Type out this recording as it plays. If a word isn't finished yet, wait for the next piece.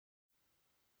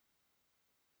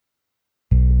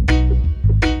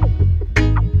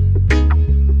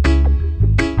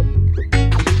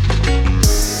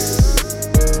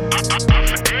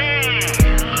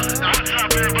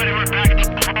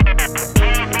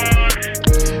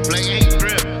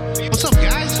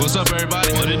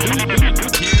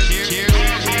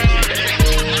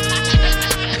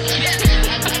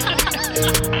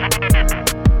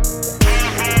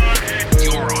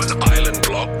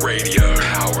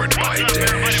Powered by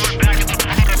Dash.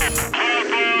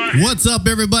 What's up,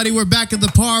 everybody? We're back at the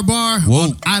Par Bar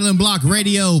on Island Block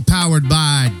Radio, powered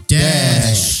by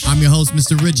Dash. I'm your host,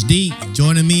 Mr. Rich D.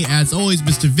 Joining me, as always,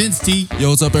 Mr. Vince T. Yo,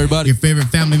 what's up, everybody? Your favorite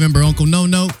family member, Uncle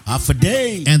No-No.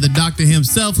 Afade. And the doctor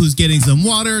himself, who's getting some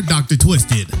water, Dr.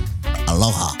 Twisted.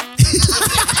 Aloha.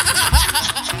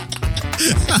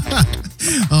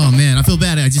 Oh, man, I feel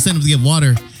bad. I just sent him to get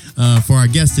water for our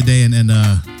guest today, and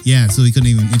so he couldn't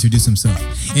even introduce himself.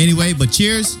 Anyway, but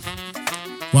cheers.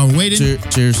 While we're waiting.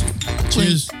 Cheers.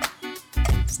 Cheers.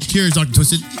 Cheers, Dr.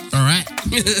 Twisted. All right.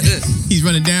 He's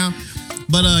running down.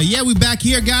 But we're back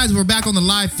here, guys. We're back on the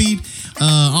live feed.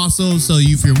 Also, so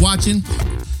if you're watching,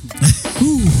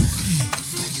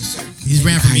 he's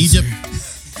ran from Egypt.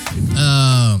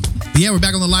 But we're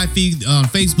back on the live feed on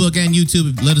Facebook and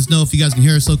YouTube. Let us know if you guys can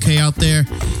hear us okay out there.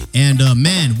 And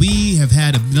man, we have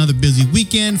had another busy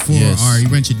weekend for our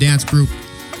Urentia dance group.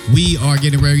 We are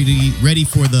getting ready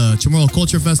for the Chamorro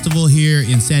Culture Festival here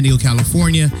in San Diego,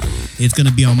 California. It's going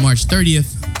to be on March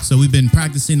 30th. So we've been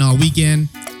practicing all weekend.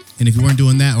 And if you weren't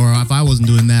doing that, or if I wasn't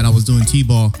doing that, I was doing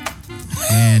T-ball.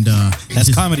 And that's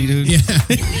comedy, dude. Yeah.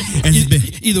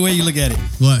 Either way you look at it.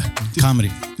 What? Comedy.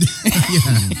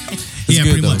 It's good,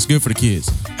 pretty though. much. It's good for the kids.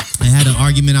 I had an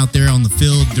argument out there on the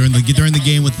field during the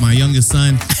game with my youngest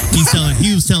son.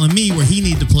 He was telling me where he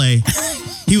needed to play.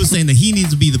 He was saying that he needs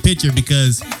to be the pitcher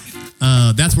because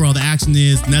that's where all the action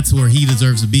is, and that's where he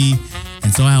deserves to be.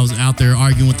 And so I was out there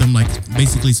arguing with him, like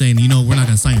basically saying, we're not going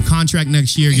to sign your contract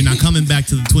next year. You're not coming back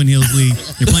to the Twin Hills League.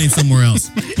 You're playing somewhere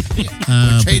else.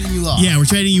 We're trading you off. Yeah, we're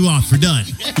trading you off. We're done.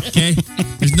 Okay.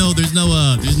 There's no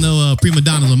prima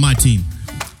donnas on my team.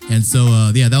 And so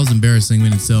that was embarrassing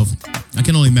in itself. I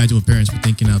can only imagine what parents were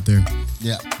thinking out there.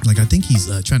 Yeah. Like, I think he's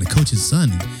trying to coach his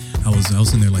son. And I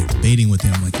was in there like debating with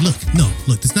him. I'm like, look,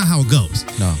 that's not how it goes.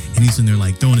 No. And he's in there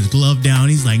like throwing his glove down.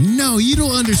 He's like, no, you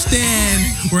don't understand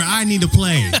where I need to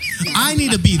play. I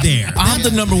need to be there. I'm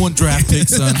the number one draft pick,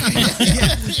 son.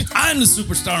 I'm the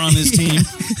superstar on this team.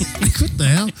 What the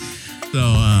hell?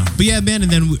 So, but yeah, man,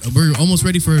 and then we're almost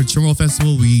ready for Chamorro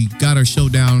Festival. We got our show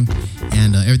down,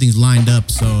 and everything's lined up.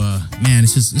 So, man,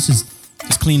 it's just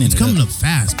cleaning. It's coming up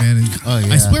fast, man. And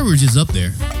I swear we were just up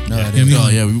there. No, we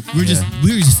were just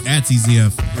at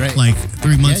CZF like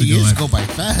 3 months ago. You just go by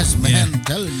fast, man. Yeah. I'm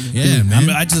telling you. Yeah, man.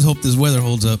 I just hope this weather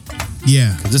holds up.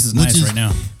 Yeah, this is nice right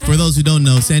now. For those who don't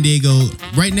know, San Diego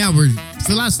right now for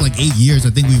the last like 8 years, I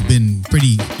think we've been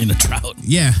pretty in a drought.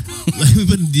 Yeah, we've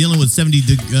been dealing with 70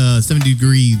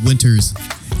 degree winters,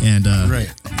 and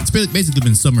it's basically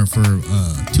been summer for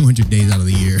 200 days out of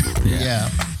the year. Yeah,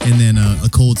 and then a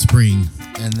cold spring.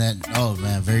 And then, oh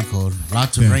man, very cold.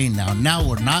 Lots of rain now. Now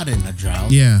we're not in a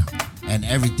drought. Yeah. And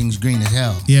everything's green as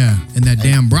hell. Yeah. And that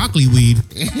damn broccoli weed,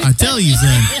 I tell you,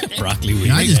 son. Broccoli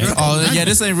weed.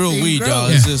 This ain't real weed, y'all.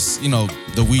 It's just,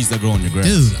 the weeds that grow in your grass.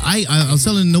 Dude, I was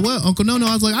telling Uncle No-No,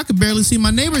 I was like, I could barely see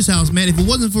my neighbor's house, man. If it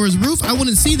wasn't for his roof, I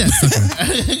wouldn't see that sucker.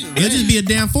 It'd just be a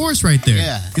damn forest right there.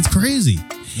 Yeah. It's crazy.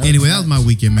 Anyway, that was my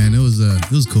weekend, man. It was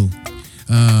cool.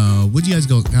 What'd you guys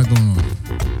have going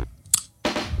on?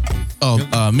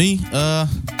 Oh, me?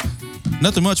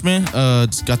 Nothing much, man.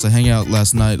 Just got to hang out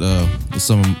last night with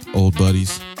some old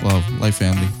buddies. Well, like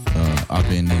family.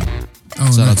 Ape and them.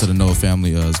 Shout out to the Noah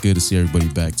family. It's good to see everybody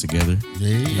back together.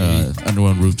 Under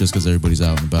one roof just because everybody's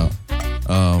out and about.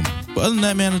 But other than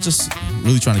that, man, I'm just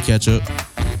really trying to catch up.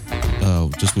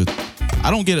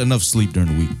 I don't get enough sleep during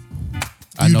the week.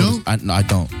 I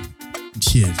don't.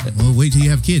 Shit. Well, wait till you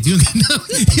have kids. You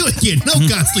don't get no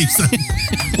God sleep, son.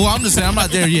 Well, I'm just saying I'm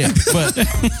not there yet. But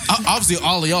obviously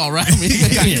all of y'all, right? I mean, you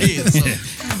got kids.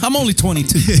 So. I'm only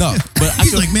 22. No, but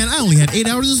he's like, man, I only had 8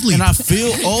 hours of sleep. And I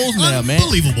feel old now, man.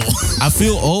 Unbelievable. I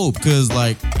feel old because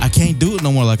I can't do it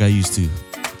no more like I used to.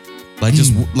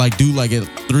 Just do like a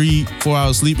 3-4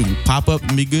 hours sleep and pop up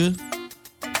and be good.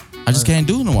 I just can't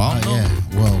do it no more. Yeah.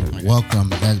 Well, welcome.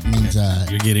 That means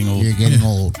you're getting old. You're getting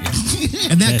old.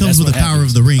 And that comes with the power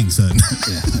of the ring, son.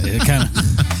 Yeah, it kind of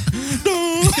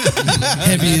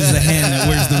heavy as the hand that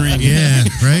wears the ring. Yeah,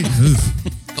 right? Oof.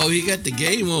 Oh, you got the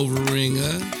game over ring,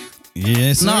 huh?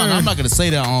 Yes, no, I'm not going to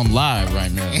say that on live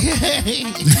right now.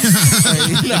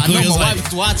 I know my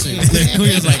wife's watching.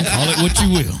 Clear's like, call it what you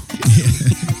will.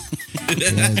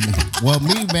 Well,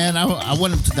 me, man, I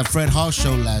went up to the Fred Hall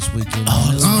show last weekend.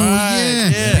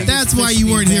 Yeah. That's why you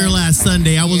weren't here last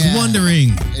Sunday. I was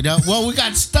wondering. Well, we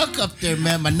got stuck up there,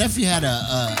 man. My nephew had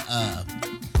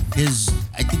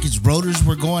I think his rotors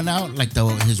were going out, like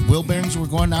his wheel bearings were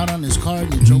going out on his car,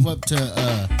 and he drove up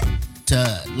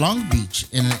to Long Beach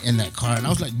in that car. And I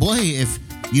was like, boy, if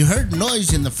you heard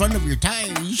noise in the front of your tire,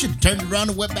 you should have turned around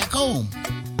and went back home.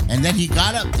 And then he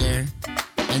got up there,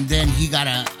 and then he got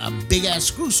a big ass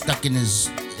screw stuck in his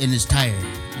tire.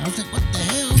 I was like, what the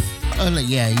hell? I was like,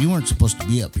 yeah, you weren't supposed to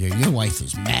be up here. Your wife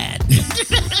is mad.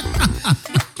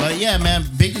 But yeah, man,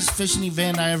 biggest fishing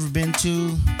event I ever been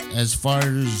to, as far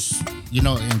as, you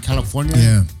know, in California.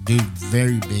 Yeah. Dude,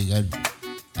 very big.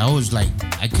 I was like,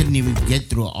 I couldn't even get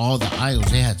through all the aisles.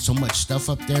 They had so much stuff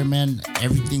up there, man.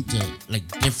 Everything to like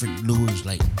different lures,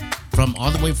 like from all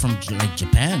the way from like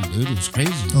Japan, dude. It was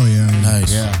crazy. Oh yeah,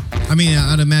 Nice. Yeah. I mean,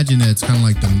 I'd imagine that it's kind of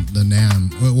like the NAM.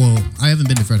 Well, I haven't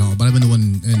been to Fred Hall, but I've been to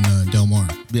one in Del Mar.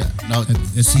 Yeah. No,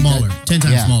 It's smaller, 10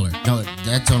 times smaller. No,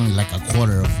 that's only like a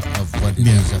quarter of what it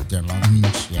is up there in Long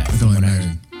Beach. Yeah. I can from only what I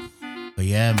imagine. heard. But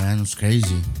yeah, man, it was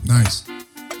crazy. Nice.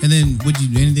 And then, would you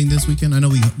do anything this weekend? I know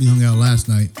we hung out last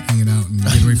night, hanging out and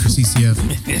getting ready for CCF.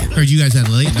 Heard you guys had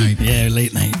a late night. Yeah,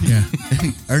 late night. Yeah.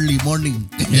 Early morning.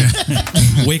 Yeah.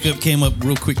 Wake up came up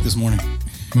real quick this morning.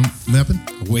 What happened?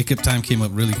 Wake up time came up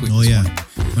really quick. Oh this yeah.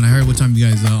 morning. When I heard what time you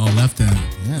guys all left at,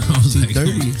 Yeah, I was like,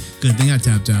 2:30. good thing I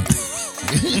tapped out.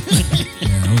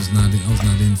 Yeah, I was not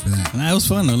in for that. And that was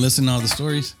fun though, listening to all the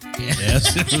stories.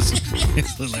 Yes,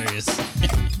 it's hilarious.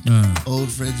 Old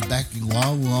friends back in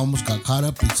Guam who almost got caught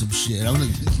up in some shit. I was like,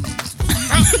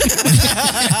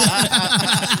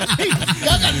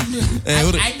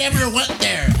 I never went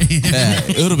there. Yeah,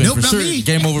 it would have been Nope, for not sure me.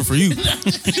 game over for you.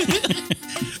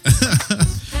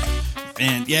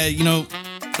 And yeah, you know,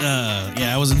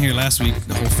 I wasn't here last week.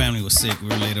 The whole family was sick. We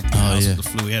were laid up in the house yeah. with the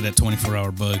flu. We had that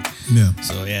 24-hour bug. Yeah.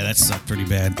 So yeah, that sucked pretty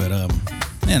bad. But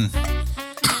man,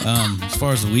 as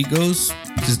far as the week goes,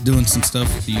 just doing some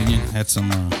stuff with the union. Had some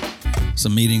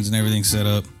meetings and everything set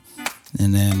up,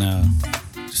 and then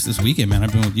just this weekend, man,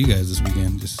 I've been with you guys this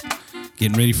weekend, just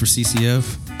getting ready for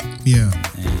CCF, Yeah.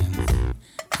 and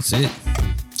that's it.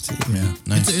 Yeah.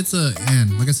 Nice. It's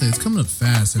and like I said, it's coming up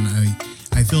fast, and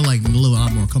I feel like a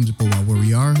lot more comfortable about where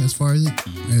we are as far as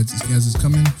as it's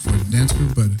coming for the dance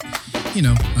group. But you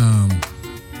know,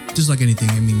 just like anything,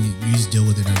 I mean, you just deal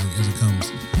with it as it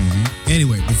comes.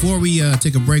 Anyway, before we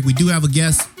take a break, we do have a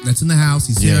guest that's in the house.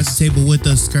 He's here at the table with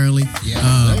us currently.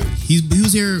 Yeah. He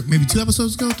was here maybe 3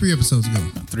 episodes ago. 3 or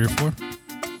 4.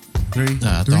 3.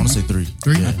 Nah, I want to say 3.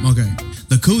 3? Yeah. Okay.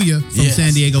 The Kuya from Yes.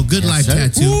 San Diego. Good Life sir.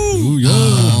 Tattoo.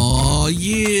 Oh,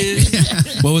 yeah.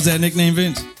 What was that nickname,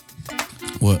 Vince?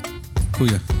 What?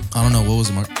 Kuya. I don't know. What was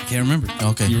it, Mark? I can't remember.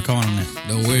 Okay. You were calling him that.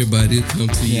 Don't worry about it. It'll come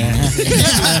to you.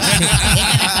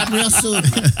 Real soon.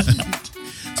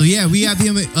 So yeah, we have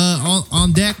him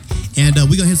on deck, and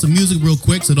we're gonna hit some music real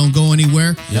quick, so don't go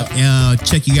anywhere. Yep.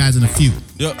 Check you guys in a few.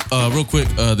 Yep. Real quick,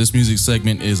 this music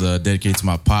segment is dedicated to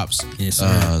my pops. Yes,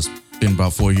 sir. It's been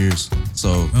about 4 years,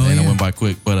 so and it went by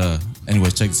quick. But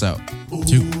anyways, check this out.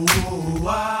 2.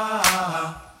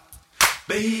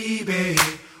 Baby,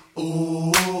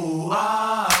 ooh,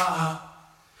 ah,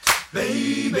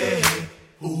 baby,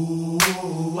 ooh,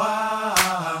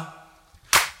 ah,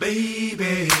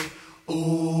 baby,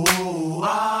 ooh,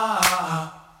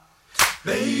 ah,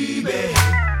 baby.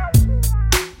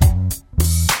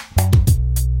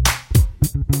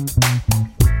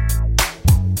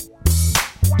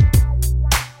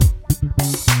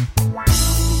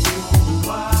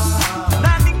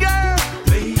 Nanny girl,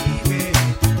 baby.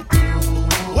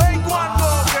 Where you want go,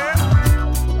 girl?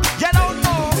 You don't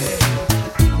know.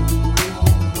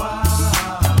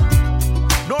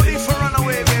 No need for run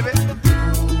away, baby.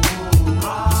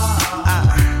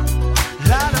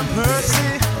 Lot of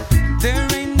mercy. There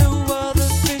ain't no other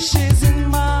fishes in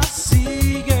my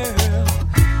sea, girl.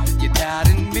 You're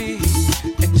doubting me,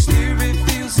 and you still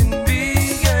refusing me,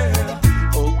 girl.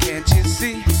 Oh, can't you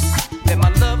see that my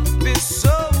love is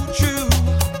so true?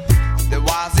 Then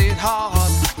why's it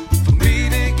hard for me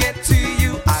to get to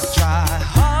you? I try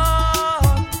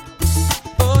hard,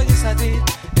 oh yes I did,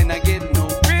 and I get no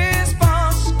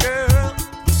response, girl.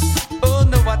 Oh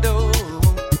no I don't.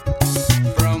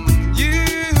 From you,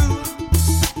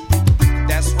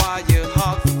 that's why your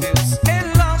heart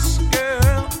feels lost,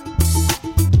 girl.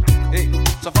 Hey,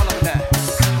 so follow me now.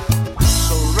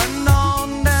 So run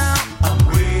on down I'm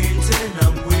waiting,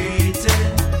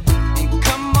 and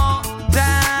come on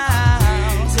down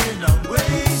I'm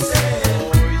waiting.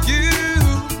 for you,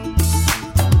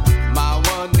 my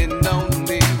one and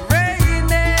only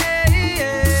rainy.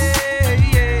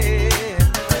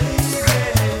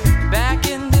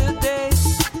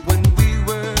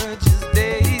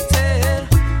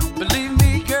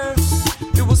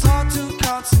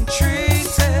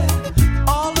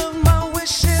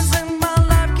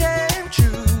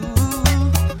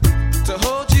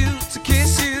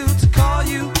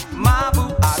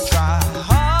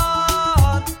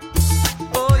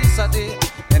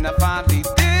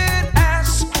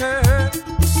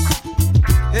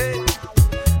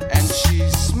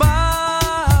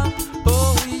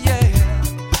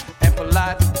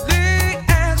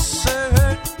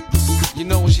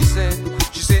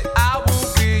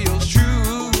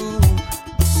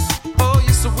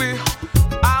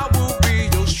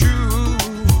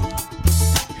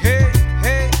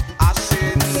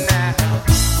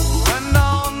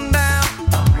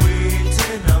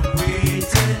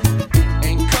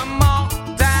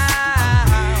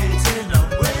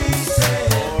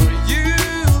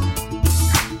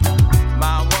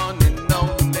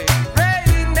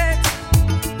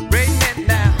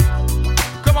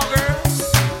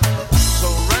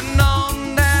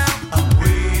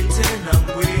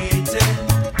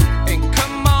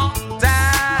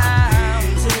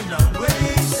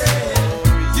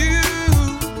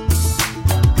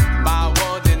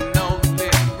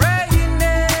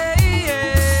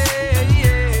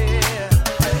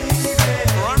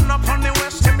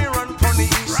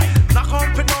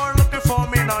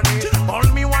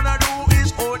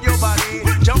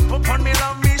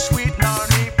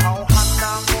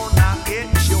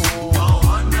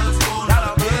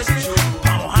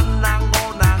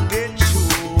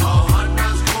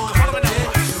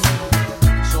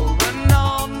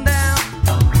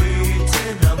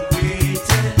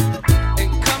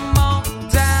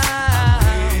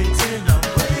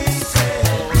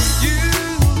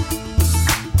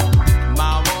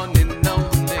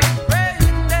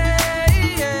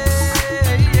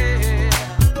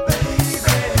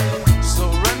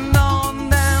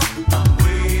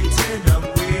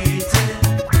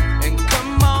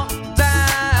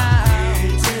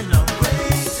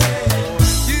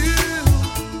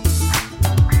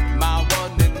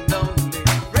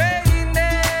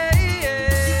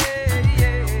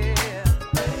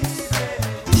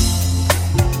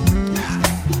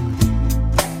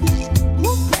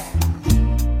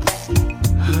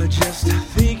 just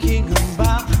thinking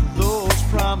about those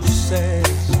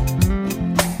promises.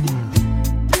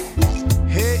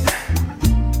 Hey,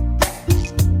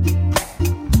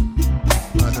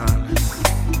 my darling,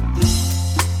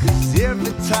 'cause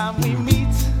every time we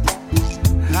meet,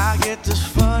 I get this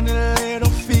funny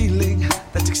little feeling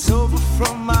that takes over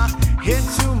from my head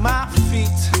to my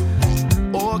feet.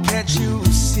 Oh, can't you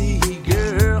see,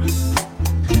 girl?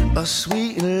 A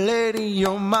sweet lady,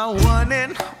 you're my one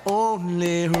and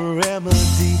only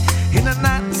remedy. In the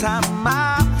nighttime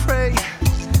I pray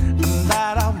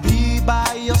that I'll be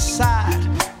by your side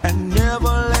and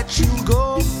never let you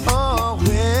go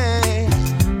away.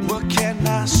 What can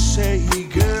I say,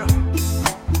 girl?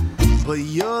 But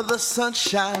you're the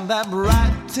sunshine that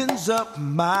brightens up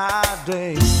my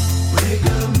day. Wake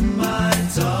up, my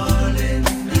darling,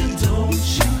 and don't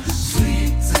you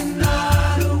sleep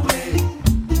tonight away.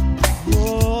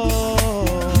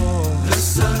 The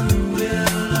sun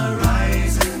will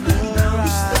arise and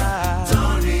announce the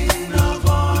dawning of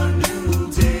our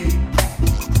new day.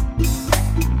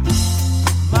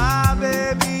 My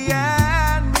baby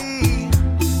and me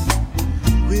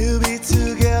will be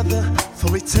together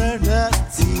for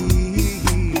eternity.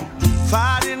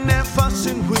 Fighting and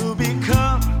fussing will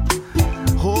become,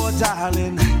 oh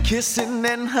darling, kissing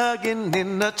and hugging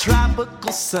in the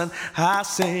tropical sun. I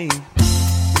sing.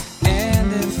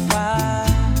 And if I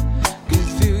could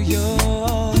feel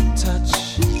your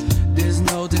touch, there's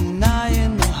no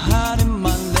denying, no hiding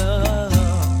my love.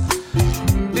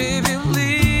 Baby,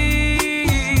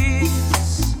 please,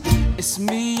 it's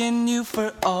me and you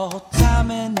for all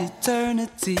time and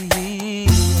eternity.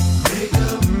 Wake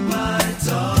up, my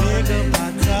darling. Wake up, my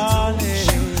darling.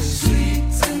 Sleep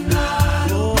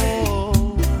tonight away.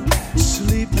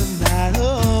 Sleep tonight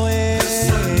away. The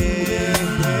sun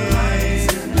will arise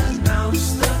and announce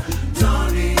the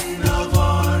dawning of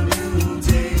our new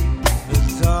day. The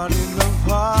dawning of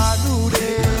our new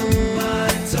day.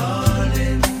 My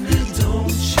darling, and don't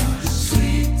you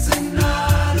sleep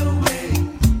tonight away.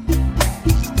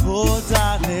 Oh,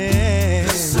 darling.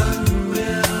 The sun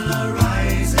will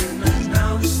arise and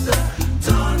announce the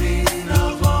dawning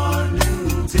of our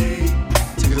new day.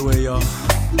 Take it away, y'all.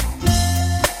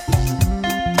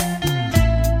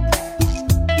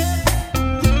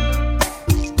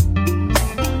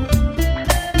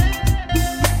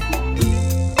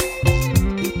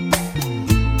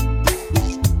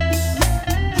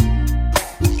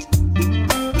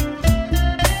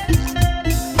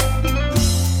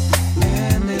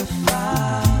 And if I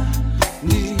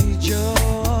need your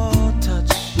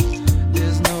touch,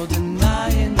 there's no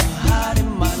denying, no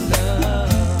hiding my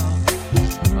love.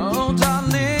 Oh,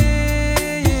 darling,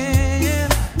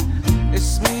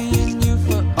 it's me and you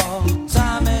for all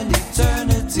time and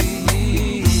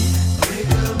eternity.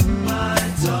 Wake up, my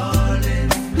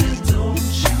darling, and don't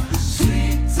you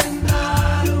sleep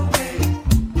tonight away.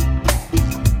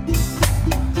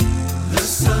 The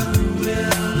sun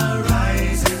will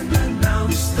arise and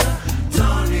announce the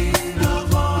dawning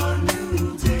of our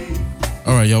new day.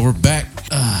 All right, y'all, we're back.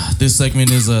 This segment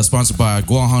is sponsored by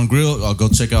Guahan Grill. Go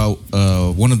check out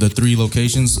one of the 3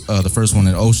 locations. The first one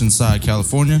in Oceanside,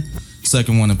 California.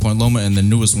 Second one in Point Loma, and the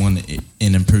newest one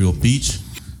in Imperial Beach.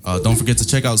 Don't forget to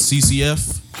check out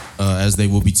CCF as they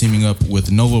will be teaming up with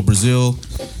Novo Brazil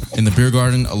in the beer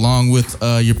garden, along with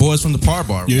your boys from the Par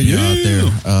Bar. We'll be out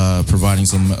there providing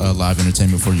some live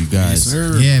entertainment for you guys.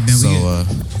 Yeah, man. So,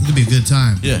 it's gonna be a good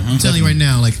time. Yeah, I'm telling you right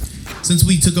now, like, since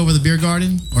we took over the beer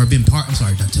garden, or been part, I'm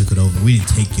sorry, not took it over. We didn't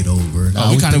take it over. we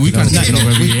kind of take it over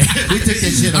every year. We took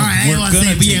that shit All off. right, I didn't want to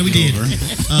say it, but yeah, we did.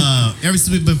 Ever since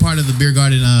we've been part of the beer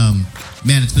garden,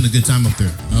 man, it's been a good time up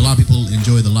there. A lot of people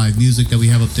enjoy the live music that we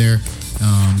have up there.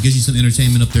 Gives you some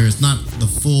entertainment up there. It's not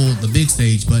the big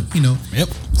stage, but you know,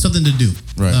 something to do.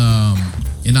 Right.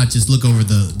 And not just look over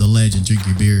the ledge and drink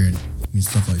your beer and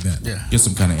stuff like that. Yeah. Get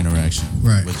some kind of interaction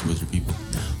Right. with your people.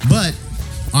 But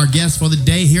our guest for the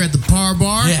day here at the Par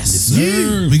Bar. Yes,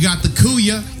 sir. We got the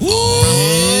Kuya.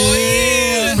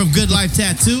 From Good Life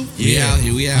Tattoo. We out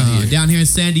here. Down here in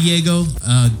San Diego.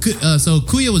 So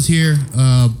Kuya was here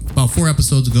about 4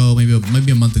 episodes ago,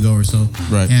 maybe a month ago or so.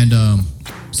 Right. And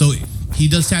so he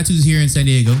does tattoos here in San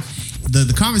Diego.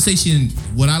 The conversation,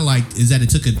 what I liked is that it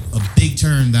took a big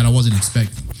turn that I wasn't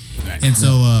expecting. Right. And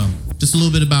so just a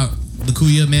little bit about the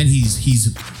Kuya, man. He's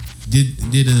did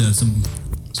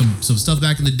some stuff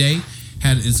back in the day.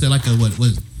 It's like a what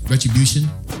retribution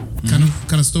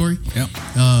kind of story. Yep.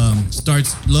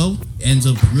 Starts low, ends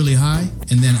up really high,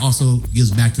 and then also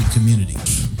gives back to the community.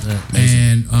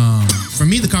 And for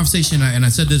me, the conversation, and I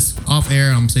said this off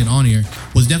air, I'm saying on air,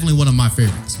 was definitely one of my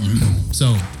favorites.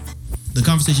 So the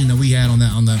conversation that we had on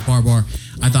that bar,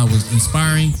 I thought was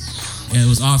inspiring, and it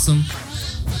was awesome.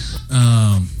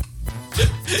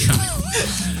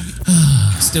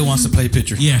 Still wants to play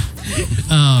pitcher. Yeah.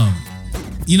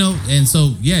 You know, and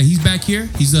so he's back here.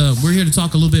 We're here to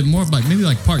talk a little bit more about maybe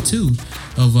like part 2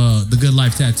 of the Good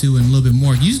Life Tattoo and a little bit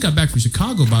more. You just got back from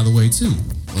Chicago, by the way, too.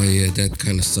 Oh yeah, that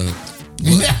kind of sucked.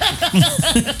 Man,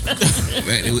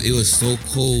 it was so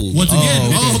cold. Once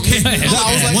again, okay.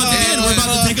 Once again, we're about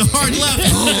to take a hard left.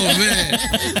 Oh man,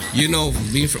 you know,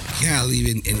 being from Cali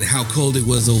and how cold it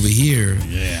was over here.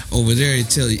 Yeah. Over there,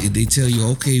 they tell you,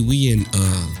 okay, we in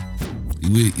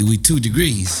we 2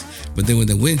 degrees, but then with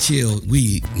the wind chill,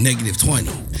 we -20.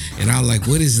 And I'm like,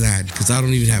 what is that? Because I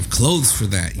don't even have clothes for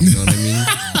that. You know what I mean?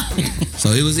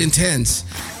 So it was intense.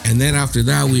 And then after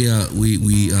that, we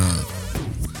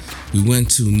went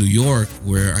to New York,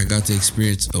 where I got to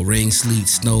experience a rain, sleet,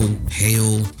 snow,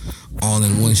 hail, all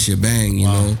in one shebang, you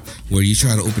know, where you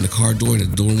try to open the car door and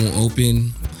the door won't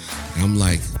open. And I'm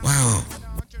like, wow,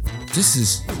 this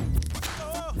is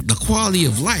the quality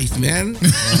of life, man.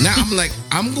 Now I'm like,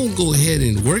 I'm going to go ahead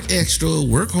and work extra,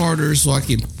 work harder so I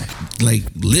can like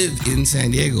live in San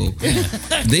Diego.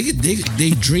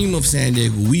 They dream of San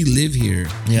Diego. We live here,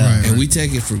 and we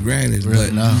take it for granted. Right,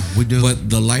 but no, we do. But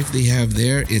the life they have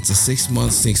there, it's a 6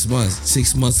 months, 6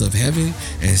 months of heaven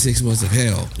and 6 months of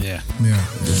hell. Yeah. Yeah.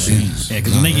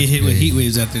 Because when they get hit with heat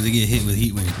waves out there, they get hit with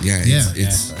heat waves. Yeah,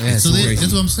 it's So crazy.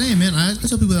 that's what I'm saying, man. I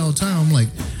tell people that all the time. I'm like,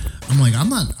 I'm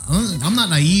not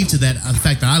naive to that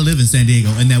fact that I live in San Diego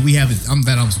and that we have it. I'm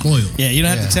spoiled. Yeah, you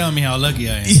don't have to tell me how lucky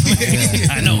I am.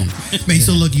 I know. Man, you're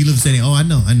so lucky you live in San Diego. Oh, I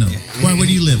know. Where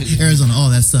do you live? Arizona. Oh,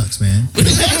 that sucks, man.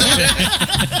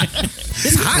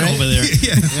 It's hot over there.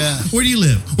 Yeah. Where do you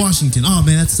live? Washington. Oh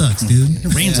man, that sucks, dude.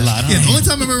 It rains a lot. Huh? Yeah, the only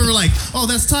time I remember like, oh,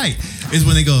 that's tight, is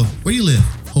when they go, where do you live?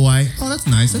 Hawaii. Oh, that's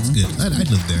nice. That's good. I'd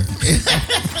live there.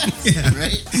 Yeah.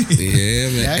 Right? Yeah,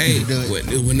 man. Yeah, I Hey, can do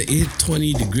it. when it hit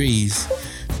 20 degrees,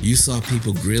 you saw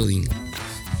people grilling.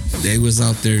 They was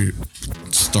out there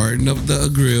starting up the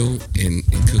grill and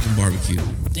cooking barbecue.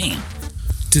 Damn.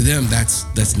 To them,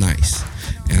 that's nice.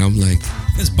 And I'm like,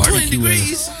 It's 20 barbecue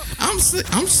degrees?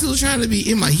 I'm still trying to be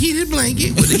in my heated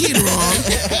blanket with the heater on,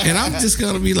 and I'm just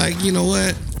gonna be like, you know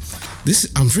what?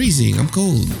 I'm freezing. I'm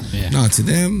cold. Yeah. No, to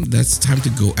them, that's time to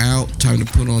go out. Time to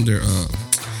put on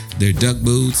their duck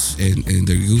boots and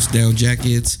their goose down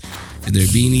jackets and their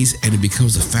beanies, and it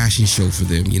becomes a fashion show for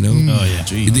them. You know? Oh yeah.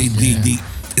 They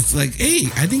it's like, hey,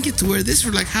 I didn't get to wear this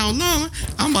for like how long?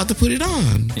 I'm about to put it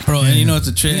on. Bro, and you know it's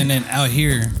a trend. And then out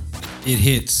here, it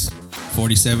hits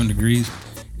 47 degrees,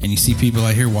 and you see people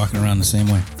out here walking around the same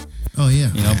way. Oh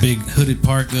yeah. You know, big hooded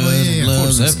parkas, yeah.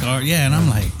 gloves, and 47. scarves. Yeah, and I'm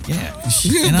like,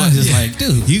 and I'm just like,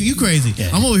 dude. You crazy.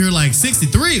 Yeah. I'm over here like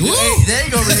 63. Woo! There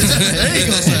you go, Riz. There you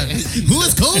go, son. Who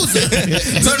is cold?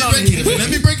 Let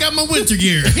me break out my winter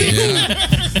gear.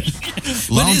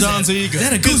 Long John's Eagle. Is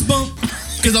that a goosebump?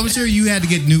 Because I'm sure you had to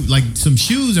get new, like some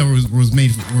shoes that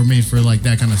were made for like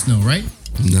that kind of snow, right?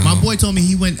 No. My boy told me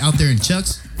he went out there in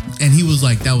Chucks, and he was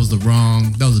like, that was the biggest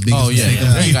Oh yeah, mistake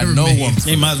yeah. he You got ever no made. one.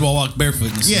 They might as well walk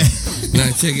barefoot. And Yeah. Now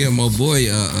check out my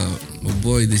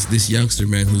boy, this youngster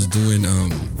man who's doing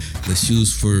the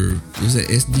shoes for what's that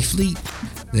SD Fleet?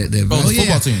 That the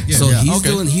football team. Yeah. So Yeah.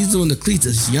 he's doing the cleats.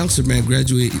 This youngster man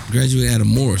graduate out of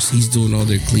Morris. He's doing all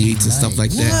their cleats and stuff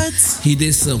like that. He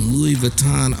did some Louis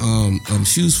Vuitton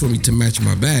shoes for me to match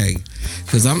my bag.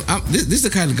 Cause this is the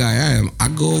kind of guy I am. I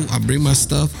bring my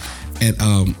stuff and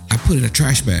I put it in a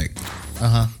trash bag.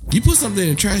 You put something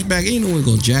in a trash bag, ain't no one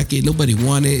gonna jack it. Nobody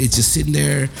want it. It's just sitting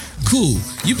there. Cool.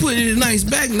 You put it in a nice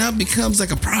bag, now it becomes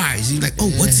like a prize. You're like, oh,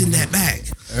 what's in that bag?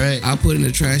 Right. I put it in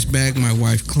a trash bag. My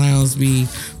wife clowns me.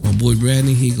 My boy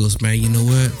Brandon, he goes, man, you know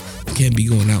what? You can't be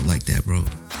going out like that, bro.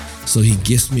 So he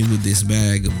gifts me with this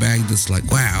bag, a bag that's like,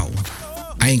 wow,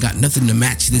 I ain't got nothing to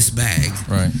match this bag.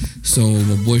 Right. So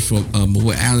my boy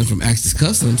Alan from Axis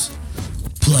Customs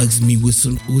plugs me with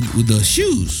the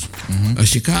shoes. A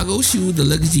Chicago shoe, the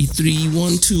Legacy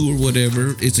 312 or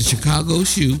whatever. It's a Chicago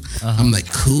shoe. I'm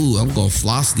like, cool, I'm gonna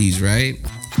floss these, right?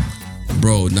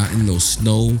 Bro, not in no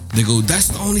snow. They go, that's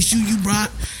the only shoe you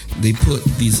brought? They put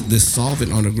this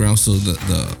solvent on the ground so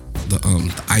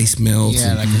the ice melts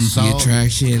and like a the salt.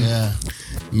 attraction. Yeah.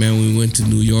 Man, we went to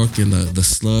New York and the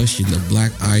slush and the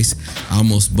black ice. I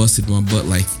almost busted my butt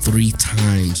like 3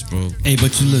 times, bro. Hey,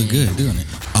 but you look good doing it.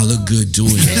 I look good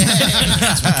doing it.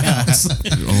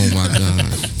 Oh my God.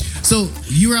 So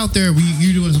you were out there.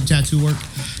 You doing some tattoo work?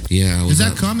 Yeah. I was Is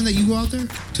that out- common that you go out there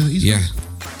to the East Yeah. Coast?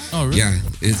 Oh, really? Yeah.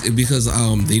 It's because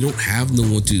they don't have no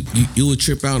one to. You would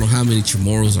trip out on how many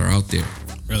Chamorros are out there.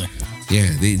 Really? Yeah.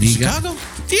 They Chicago?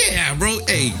 Yeah, bro.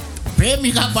 Hey, him?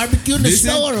 You got barbecue in the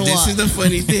snow or this what? is the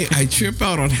funny thing. I trip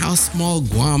out on how small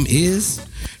Guam is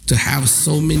to have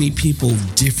so many people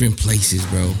different places,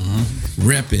 bro.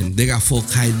 Repping. They got folk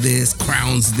high this,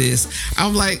 crowns this.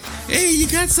 I'm like, hey, you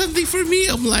got something for me?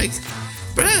 I'm like,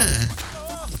 bruh,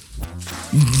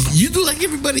 you do like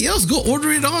everybody else. Go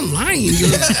order it online.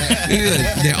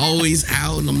 They're always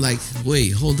out. And I'm like,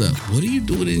 wait, hold up. What are you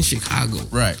doing in Chicago?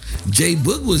 Right. Jay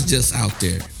Book was just out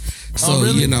there. So Oh,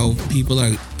 really? you know, people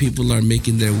are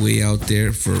making their way out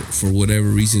there for whatever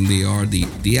reason they are.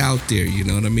 They out there, you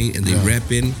know what I mean? And they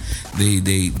repping,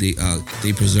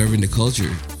 they preserving the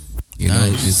culture. You know,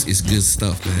 it's good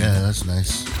stuff, man. Yeah, that's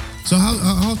nice. So how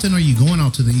often are you going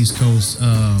out to the East Coast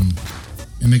and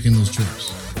making those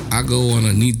trips? I go on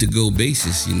a need to go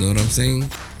basis. You know what I'm saying?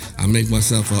 I make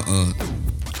myself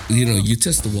you know, you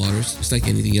test the waters. It's like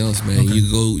anything else, man. Okay.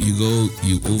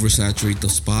 You oversaturate the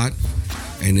spot,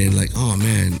 and then like, oh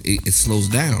man, it slows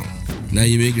down. Now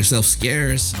you make yourself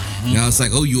scarce. Now it's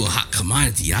like, oh, you a hot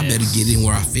commodity. I better get in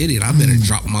where I fit in. I better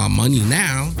drop my money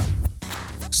now.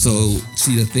 So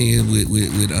see, the thing is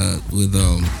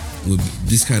with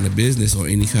this kind of business or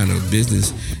any kind of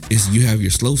business is you have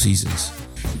your slow seasons.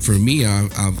 For me,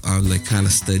 I've like kind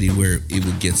of studied where it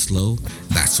would get slow.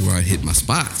 That's where I hit my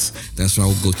spots. That's where I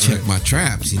would go check my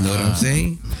traps. You know what I'm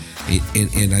saying?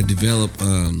 And I develop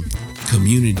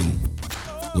community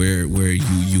where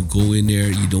you go in there.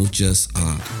 You don't just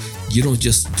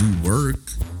do work.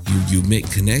 You make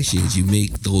connections. You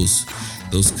make those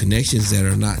connections that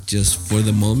are not just for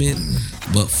the moment,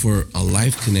 but for a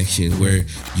life connection where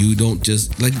you don't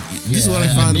just like. This is what I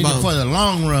found need it about for the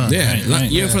long run. yeah, Right, like,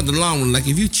 right, you're for the long run. Like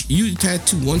if you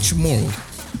tattoo one Chamorro,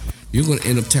 you're gonna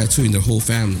end up tattooing their whole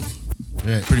family.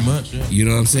 Pretty much, yeah. You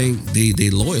know what I'm saying? They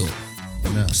loyal.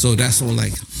 Yeah. So that's when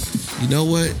like, you know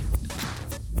what?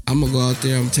 I'm gonna go out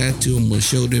there. I'm tattoo. I'm gonna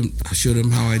show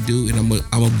them how I do, and I'm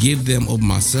gonna give them of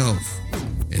myself.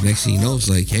 And next thing you know, it's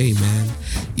like, hey man,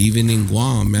 even in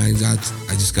Guam, man, I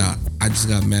just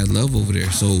got mad love over there.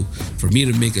 So for me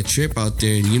to make a trip out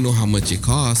there, and you know how much it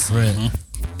costs, Right.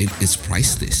 it's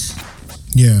priceless.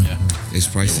 Yeah. It's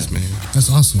priceless, man. That's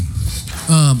awesome.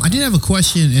 I did have a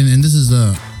question, and this is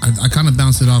I kind of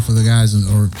bounced it off of the guys,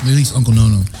 or at least Uncle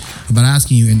Nono, about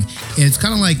asking you, and it's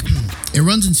kind of like it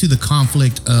runs into the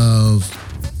conflict of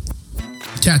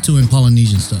tattooing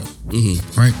Polynesian stuff,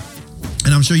 right?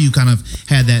 And I'm sure you kind of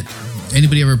had that.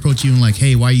 Anybody ever approach you and like,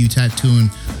 hey, why are you tattooing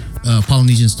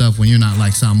Polynesian stuff when you're not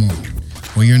like Samoan,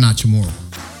 or you're not Chamorro,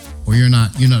 or you're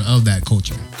not of that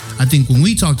culture? I think when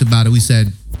we talked about it, we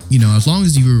said, you know, as long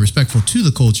as you were respectful to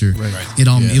the culture,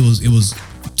 it was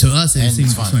to us it And seemed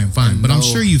it's fine. fine. But I'm No-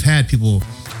 sure you've had people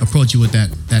approach you with that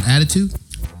attitude.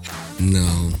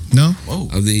 No. No,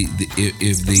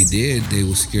 If they did, they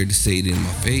were scared to say it in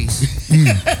my face.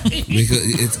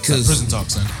 because Prison talk,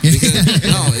 son.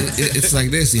 it's like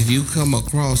this. If you come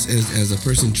across as a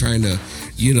person trying to,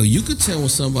 you know, you could tell when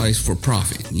somebody's for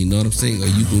profit. You know what I'm saying? Or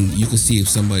you can see if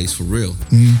somebody's for real.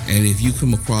 And if you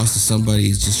come across to somebody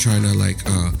who's just trying to like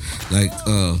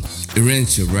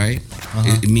herencia, right?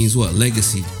 It means what?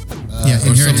 Legacy. yeah,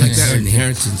 Or something like that, or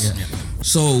inheritance. inheritance.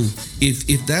 So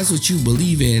if that's what you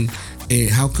believe in, and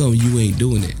how come you ain't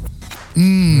doing it?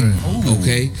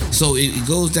 Okay, so it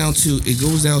goes down to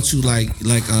like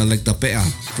the pe'a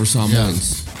for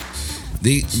Samoans.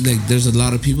 They like there's a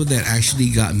lot of people that actually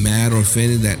got mad or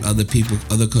offended that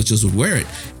other cultures would wear it,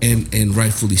 and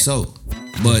rightfully so.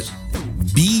 But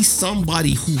be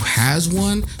somebody who has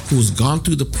one, who's gone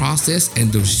through the process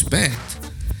and the respect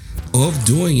of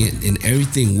doing it and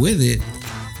everything with it,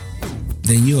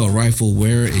 then you're a rightful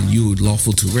wearer and you're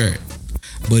lawful to wear it.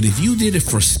 But if you did it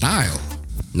for style,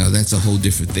 now that's a whole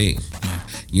different thing.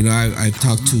 You know, I've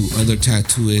talked to other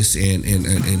tattooists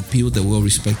and people that are well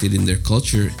respected in their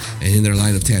culture and in their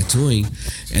line of tattooing,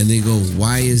 and they go,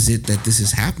 why is it that this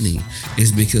is happening?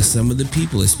 It's because some of the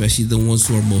people, especially the ones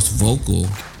who are most vocal,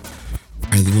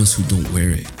 are the ones who don't wear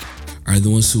it, are the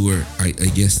ones who are, I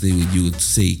guess you would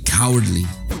say, cowardly,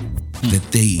 that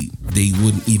they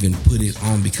wouldn't even put it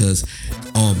on because,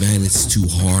 oh man, it's too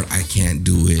hard, I can't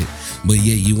do it. But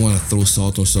yet you want to throw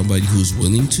salt on somebody who's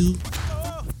willing to.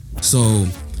 So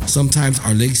sometimes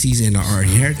our legacies and our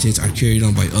inheritance are carried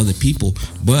on by other people,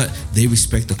 but they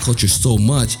respect the culture so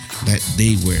much that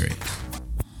they wear it.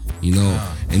 You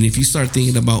know, and if you start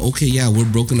thinking about, okay, yeah, we're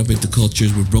broken up into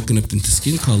cultures, we're broken up into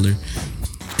skin color,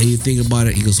 and you think about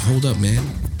it, he goes, hold up, man.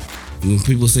 When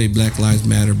people say Black Lives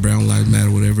Matter, Brown Lives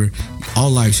Matter, whatever, all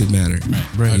lives should matter.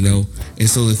 Right. You know? And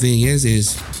so the thing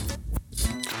is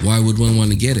why would one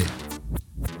want to get it?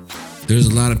 There's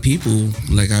a lot of people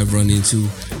like I've run into.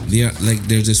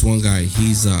 There's this one guy,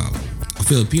 he's a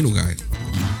Filipino guy.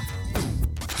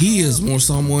 he is more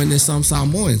Samoan than some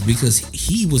Samoans because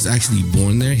he was actually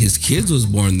born there. His kids was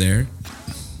born there.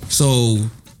 So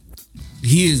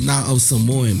he is not of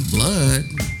Samoan blood,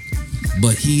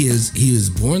 but he was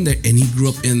born there and he grew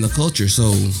up in the culture.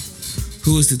 So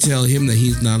who is to tell him that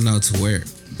he's not allowed to wear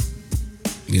it?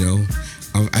 You know,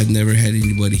 I've never had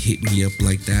anybody hit me up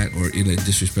like that or in a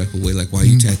disrespectful way. Like, why are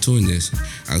you tattooing this?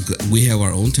 We have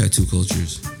our own tattoo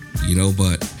cultures, you know,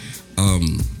 but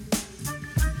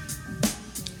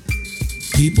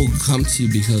people come to you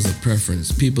because of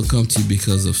preference. People come to you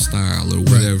because of style or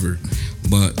whatever.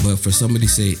 Right. But for somebody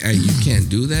to say, hey, you can't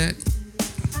do that,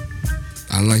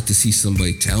 I'd like to see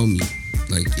somebody tell me,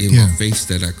 like in my face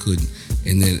that I couldn't,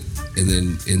 and then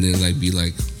like be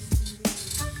like,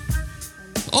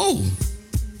 oh,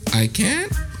 I can't.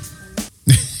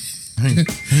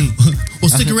 Well,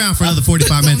 stick around for another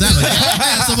 45 minutes. I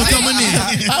have someone coming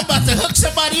in. I'm about to hook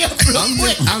somebody up real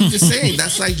quick. I'm just saying,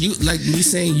 that's like me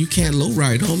saying you can't low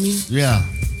ride, homie. Yeah.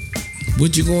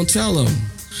 What you gonna tell them?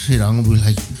 Shit, I'm gonna be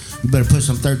like, you better put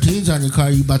some 13s on your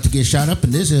car. You about to get shot up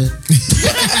in this head.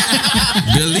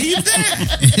 Believe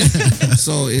that.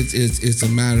 So it's a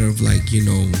matter of like, you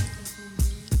know,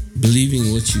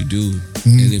 believing what you do,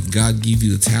 and if God give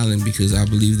you the talent, because I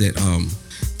believe that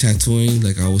tattooing,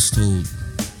 like I was told,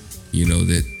 you know,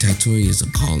 that tattooing is a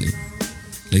calling.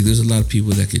 Like there's a lot of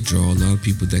people that can draw, a lot of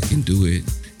people that can do it.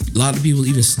 A lot of people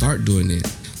even start doing it,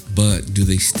 but do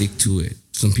they stick to it?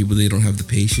 Some people, they don't have the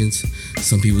patience.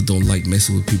 Some people don't like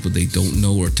messing with people they don't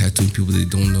know or tattooing people they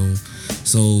don't know.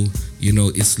 So, you know,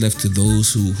 it's left to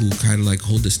those who kind of like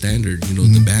hold the standard, you know,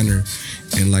 the banner,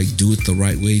 and like do it the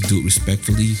right way, do it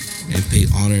respectfully, and pay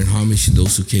honor and homage to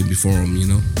those who came before them, you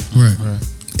know? Right.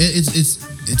 It's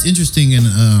interesting, and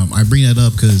I bring that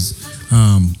up because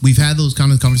we've had those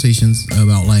kind of conversations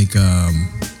about like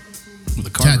the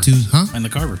Carver. Tattoos, huh? And the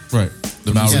Carver. Right.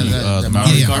 The Maori, the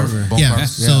Maori Carver. Yeah.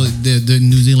 So the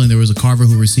New Zealand, there was a carver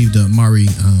who received a Maori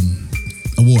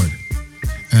award.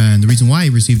 And the reason why he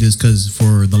received it is because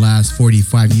for the last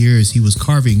 45 years, he was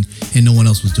carving and no one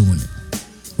else was doing it.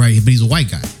 Right? But he's a white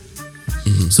guy.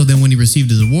 So then when he received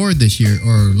his award this year,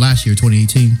 or last year,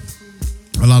 2018,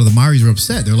 a lot of the Maoris were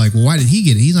upset. They're like, well, why did he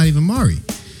get it? He's not even Maori.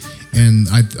 And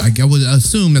I would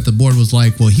assume that the board was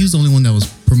like, well, he was the only one that was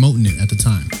promoting it at the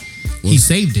time. He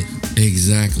saved it.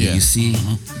 Exactly. Yeah. You see,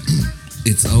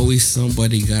 it's always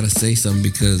somebody got to say something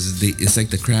because it's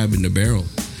like the crab in the barrel.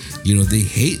 You know, they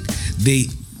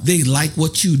like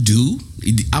what you do.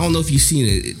 I don't know if you've seen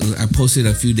it. I posted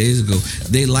a few days ago.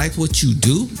 They like what you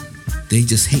do. They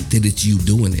just hate that it's you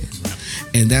doing it.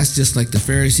 And that's just like the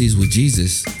Pharisees with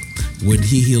Jesus. When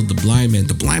he healed the blind man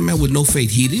with no faith,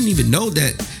 he didn't even know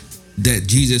that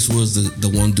Jesus was the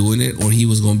one doing it, or he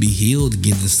was going to be healed,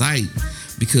 get the sight.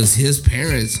 Because his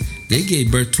parents, they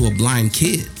gave birth to a blind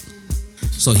kid.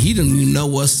 So he didn't even know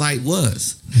what sight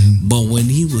was. But when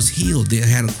he was healed, they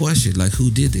had a question, like, who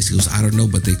did this? He goes, I don't know,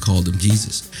 but they called him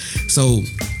Jesus. So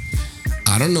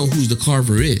I don't know who the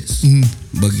carver is.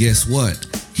 But guess what?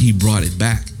 He brought it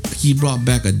back. He brought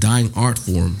back a dying art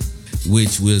form,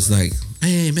 which was like,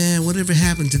 hey, man, whatever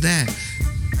happened to that?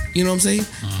 You know what I'm saying?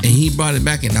 And he brought it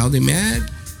back, and now they're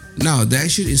mad? No, that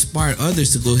should inspire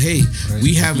others to go, hey,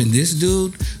 we having this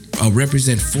dude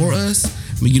represent for us.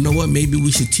 I mean, you know what? Maybe we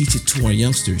should teach it to our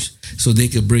youngsters so they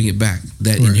could bring it back,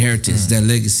 that inheritance, that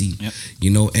legacy.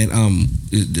 You know, and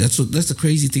that's the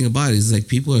crazy thing about it is like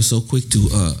people are so quick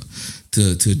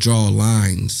to draw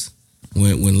lines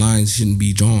when lines shouldn't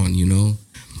be drawn. You know,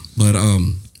 but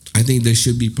I think there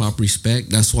should be proper respect.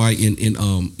 That's why in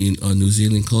New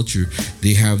Zealand culture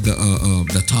they have the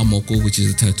tamoko, which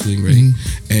is a tattooing, right?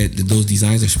 And those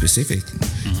designs are specific.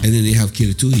 And then they have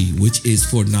kirituhi, which is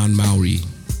for non-Maori.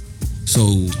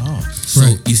 So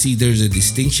you see, there's a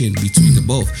distinction between the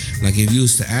both. Like if you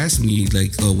was to ask me,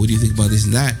 like, what do you think about this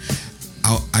and that?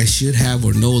 I should have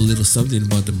or know a little something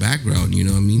about the background. You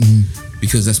know what I mean?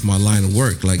 Because that's my line of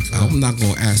work. Like I'm not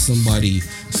gonna ask somebody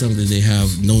something they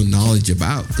have no knowledge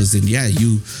about, because then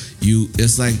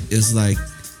it's like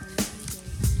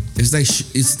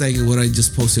what I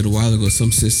just posted a while ago. Some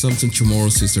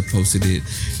Chamorro sister posted it,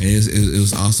 and it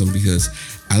was awesome because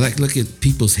I like look at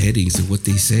people's headings and what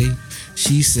they say.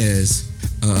 She says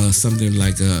something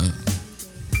like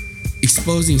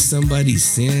exposing somebody's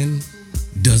sin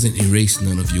doesn't erase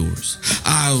none of yours.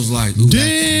 I was like, ooh,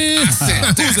 I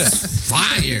said, that's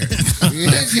fire.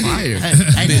 That's fire.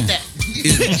 I did that.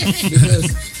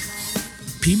 Because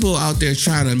people out there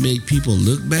trying to make people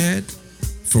look bad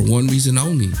for one reason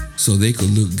only, so they could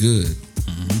look good.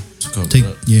 Take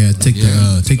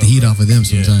the heat off of them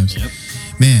sometimes.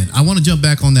 Man, I want to jump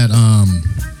back on that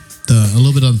a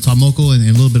little bit on Tomoko and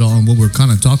a little bit on what we're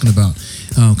kind of talking about,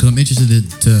 because I'm interested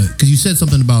because you said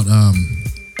something about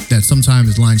that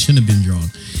sometimes lines shouldn't have been drawn,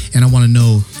 and I want to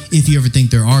know if you ever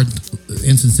think there are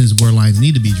instances where lines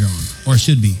need to be drawn or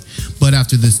should be. But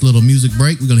after this little music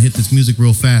break, we're gonna hit this music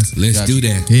real fast. Let's do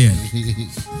that. Yeah.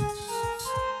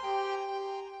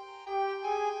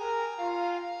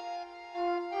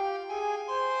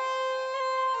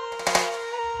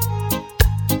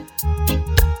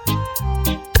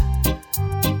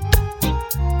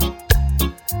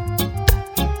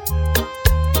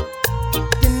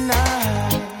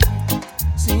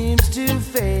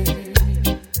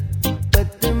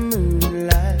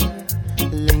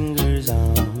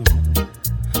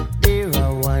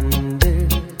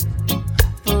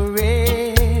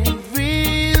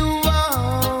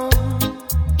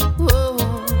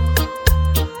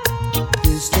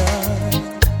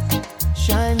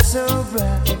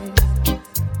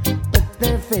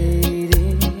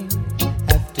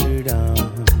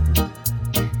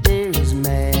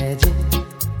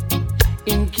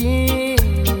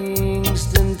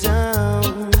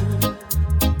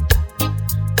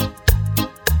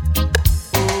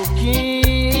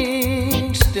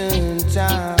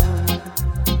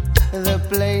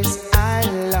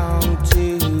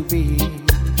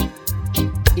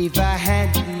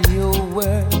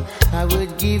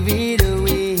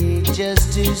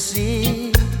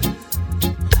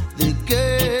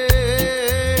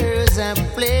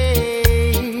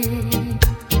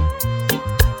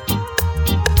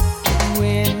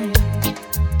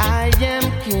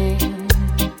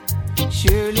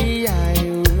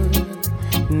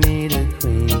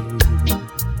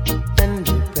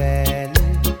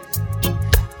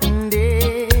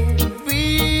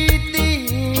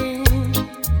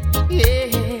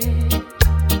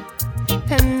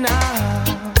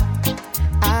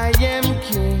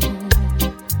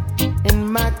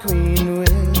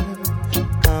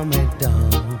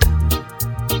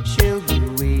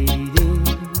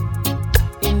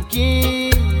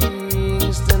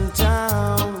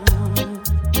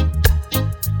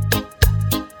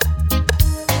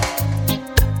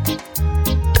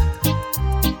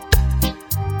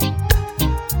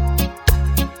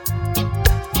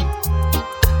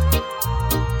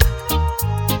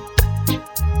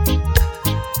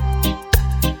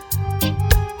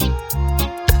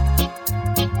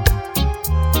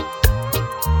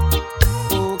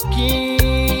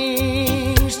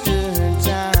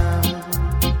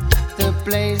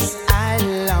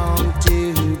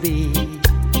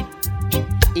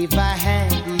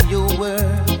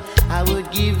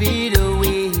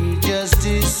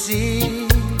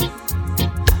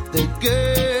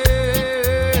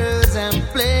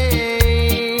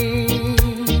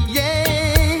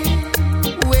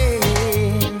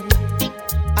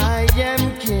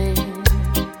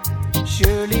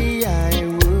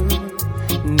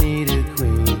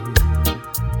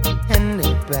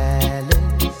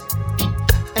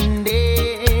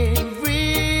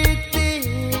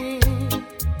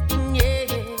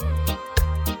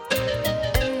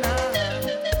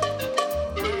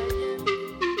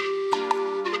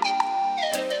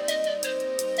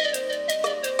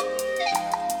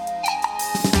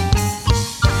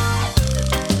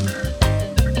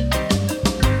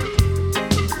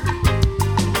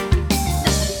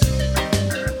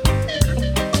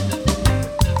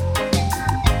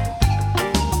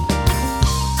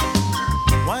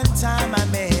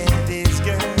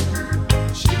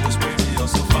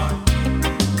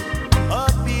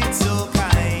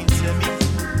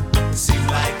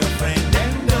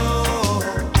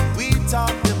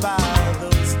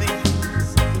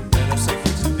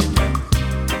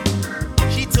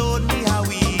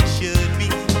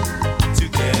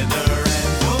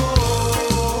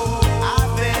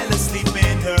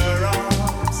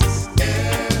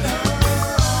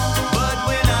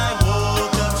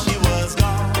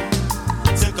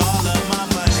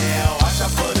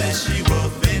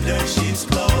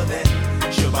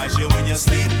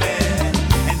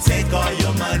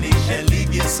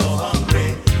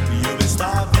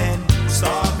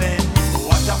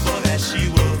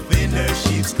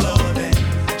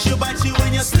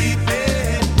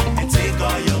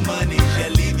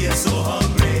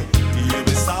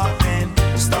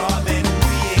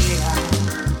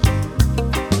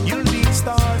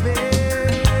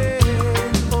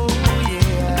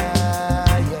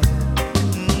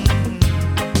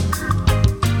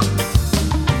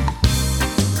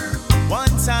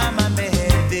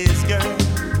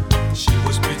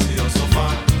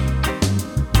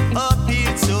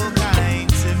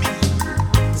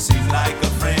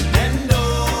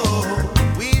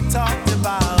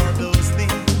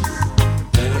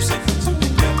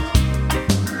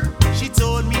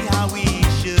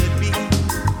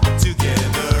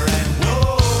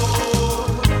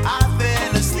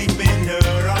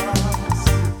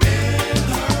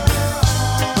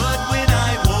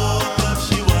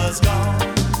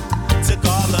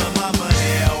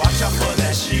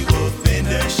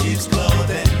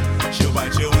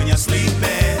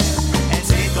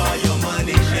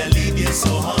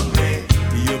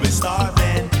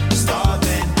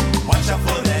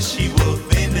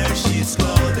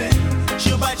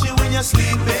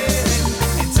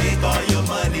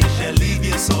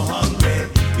 so hungry,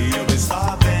 you'll be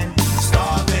starving,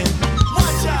 starving.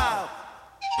 Watch out!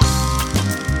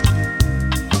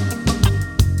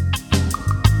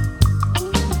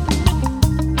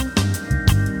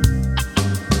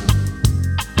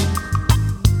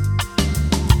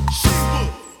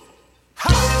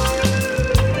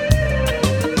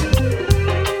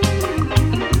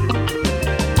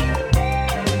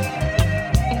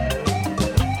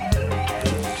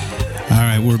 All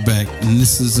right, we're back, and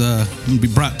this is going to be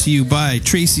brought to you by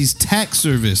Tracy's Tax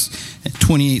Service at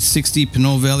 2860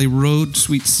 Pinole Valley Road,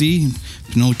 Suite C,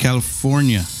 Pinole,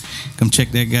 California. Come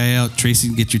check that guy out. Tracy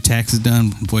can get your taxes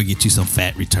done. Boy, get you some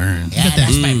fat return. Yeah,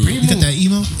 that's my You got that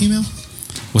email?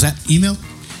 What's that? Email?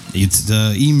 It's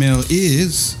the email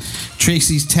is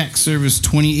Tracy's Tax Service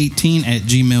 2018 at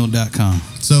gmail.com.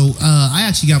 So I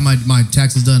actually got my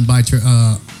taxes done by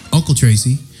Uncle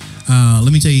Tracy.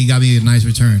 Let me tell you, he got me a nice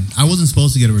return. I wasn't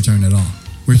supposed to get a return at all.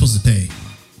 We were supposed to pay.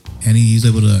 And he was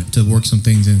able to work some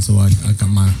things in, so I got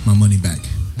my money back.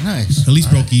 Nice. At least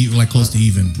broke even, like close to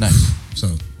even. Nice. So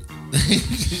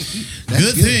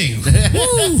good thing.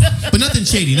 Woo. But nothing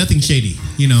shady.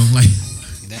 You know, like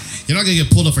you're not gonna get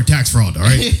pulled up for tax fraud, all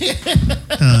right?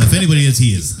 If anybody is,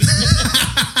 he is.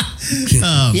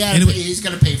 Yeah, anyway, he's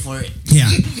gonna pay for it. yeah.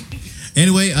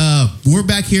 Anyway, we're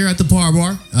back here at the Par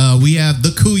Bar. We have the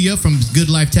Kuya from Good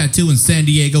Life Tattoo in San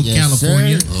Diego, Yes,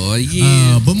 California. sir. Oh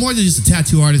yeah. But more than just a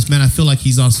tattoo artist, man, I feel like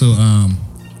he's also, how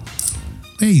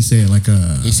do you say it, like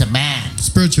a He's a man.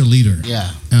 spiritual leader.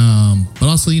 Yeah. But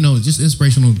also, you know, just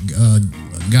inspirational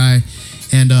guy.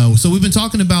 And so we've been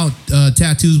talking about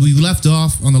tattoos. We left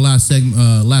off on the last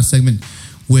segment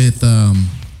with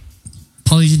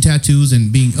Polynesian tattoos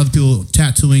and being other people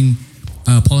tattooing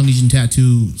Polynesian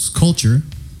tattoos culture,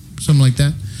 something like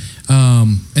that.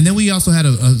 And then we also had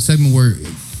a segment where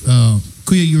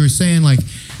Kuya, you were saying like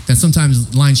that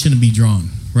sometimes lines shouldn't be drawn,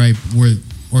 right?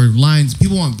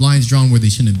 People want lines drawn where they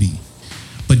shouldn't be.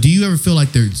 But do you ever feel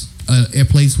like there's a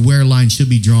place where lines should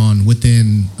be drawn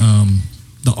within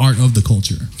the art of the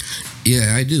culture?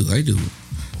 Yeah, I do,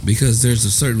 because there's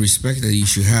a certain respect that you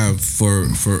should have for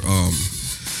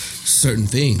certain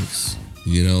things.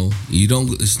 You know, you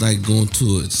don't. It's like going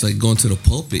to the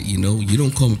pulpit. You know, you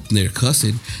don't come there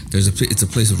cussing. It's a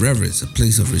place of reverence, a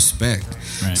place of respect.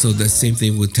 Right. So the same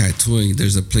thing with tattooing.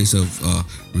 There's a place of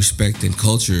respect and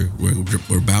culture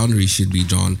where boundaries should be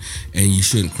drawn, and you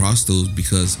shouldn't cross those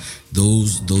because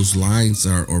those lines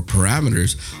or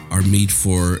parameters are made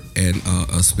for and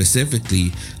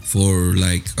specifically for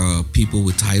like people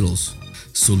with titles.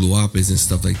 Suluapes and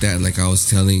stuff like that. Like I was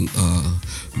telling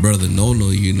Brother Nono,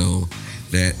 you know,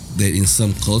 that in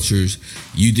some cultures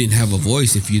you didn't have a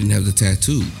voice if you didn't have the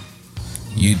tattoo.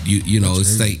 You know,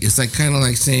 it's like kind of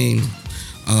like saying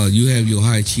you have your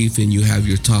high chief and you have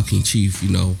your talking chief,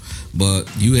 you know, but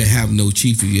you would have no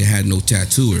chief if you had no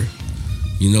tattooer.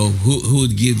 You know, who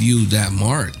would give you that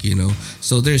mark, you know?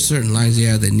 So there's certain lines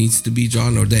that needs to be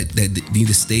drawn or that need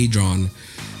to stay drawn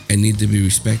and need to be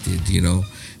respected, you know.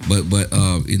 But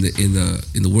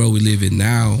in the world we live in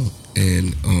now,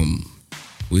 and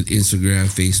with Instagram,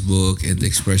 Facebook, and the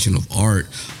expression of art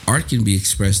can be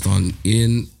expressed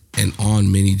in and on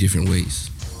many different ways.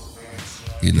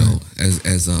 You know,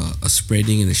 as a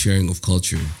spreading and a sharing of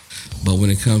culture. But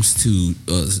when it comes to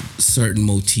certain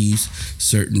motifs,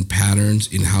 certain patterns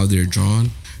in how they're drawn,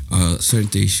 certain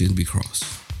things shouldn't be crossed.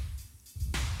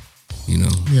 You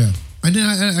know. Yeah, I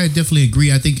definitely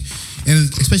agree. I think, and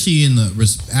especially in the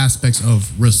aspects of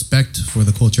respect for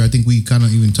the culture, I think we kind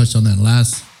of even touched on that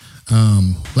last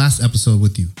episode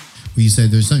with you, where you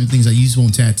said there's certain things that you just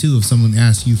won't tattoo if someone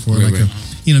asks you for Right.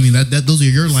 you know what I mean, that those are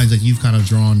your lines that you've kind of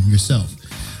drawn yourself.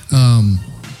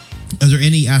 Is there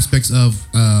any aspects of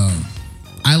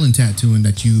island tattooing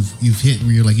that you've hit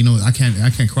where you're like, you know, I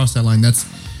can't cross that line. That's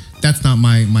not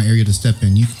my area to step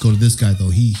in. You can go to this guy though.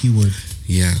 He would.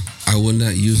 Yeah, I would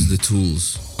not use the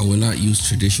tools. I would not use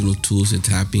traditional tools in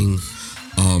tapping,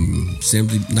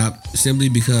 simply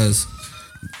because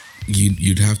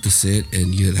you'd have to sit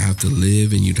and you'd have to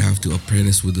live and you'd have to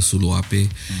apprentice with the Suluape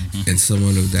and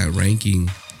someone of that ranking.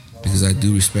 Because I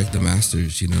do respect the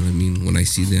masters, you know what I mean? When I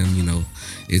see them, you know,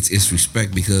 it's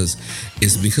respect because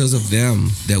it's because of them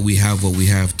that we have what we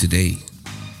have today,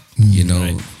 you know.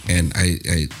 Right. And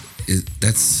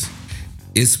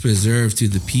it's preserved to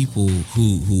the people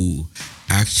who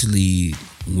actually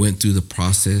went through the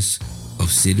process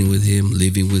of sitting with him,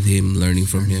 living with him, learning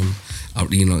from him,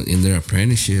 you know, in their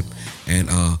apprenticeship and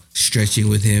stretching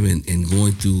with him and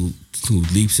going through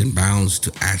leaps and bounds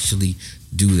to actually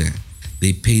do that.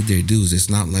 They paid their dues. It's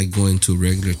not like going to a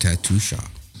regular tattoo shop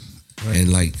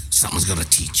and like someone's gonna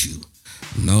teach you.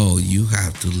 No, you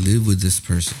have to live with this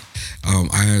person.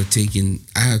 I have taken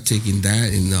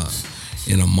that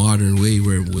in a modern way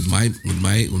where with my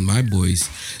boys,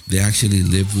 they actually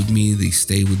live with me, they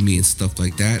stay with me and stuff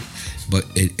like that. But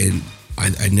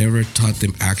I never taught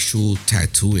them actual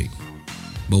tattooing.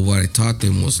 But what I taught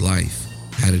them was life,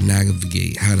 how to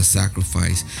navigate, how to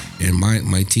sacrifice, and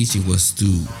my teaching was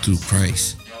through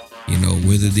Christ. You know,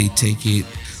 whether they take it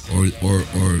or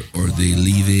they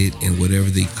leave it, and whatever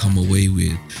they come away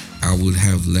with, I would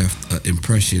have left an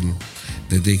impression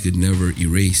that they could never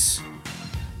erase.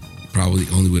 Probably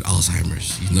only with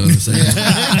Alzheimer's. You know what I'm saying?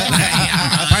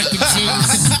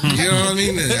 You know what I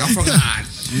mean? I forgot.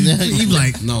 You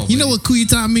like, no, you know what Kuya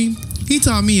taught me? He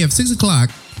taught me at 6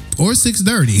 o'clock or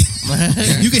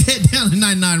 6:30, you can head down to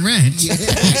 99 Ranch.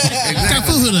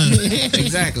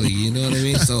 Exactly. You know what I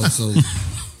mean? So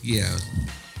yeah.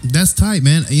 That's tight,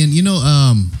 man. And you know,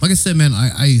 like I said, man,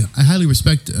 I highly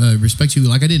respect you.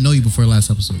 Like I didn't know you before last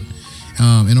episode,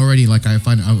 and already like I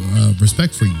find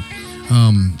respect for you.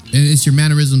 And it's your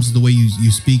mannerisms, the way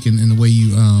you speak, and the way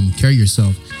you carry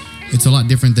yourself. It's a lot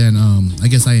different than I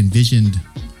guess I envisioned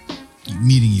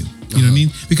meeting you. You know what I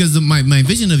mean? Because my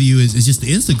vision of you is just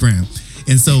the Instagram.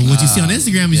 And so what you see on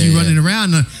Instagram is you running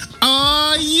around.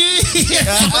 Oh yeah!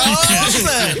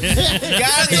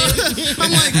 Got it.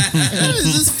 I'm like, what is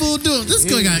this fool doing? This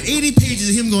guy got 80 pages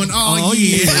of him going, oh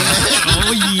yeah.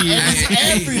 Oh yeah. He's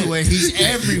everywhere. He's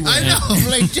everywhere. I know. I'm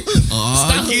like, dude,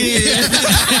 stop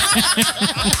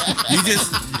You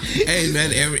just, hey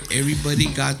man, everybody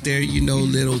got their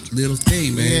little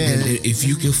thing, man. Yeah. And if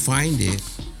you can find it.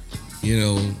 You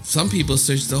know, some people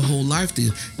search their whole life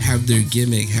to have their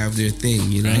gimmick, have their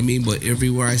thing. You know what I mean? But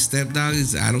everywhere I step down,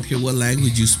 I don't care what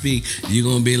language you speak, you're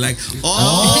gonna be like,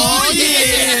 oh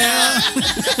yeah.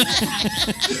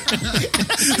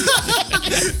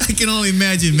 I can only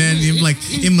imagine, man. Him like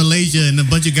in Malaysia and a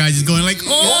bunch of guys just going like,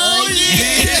 oh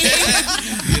yeah.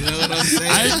 You know what I'm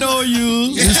saying? I know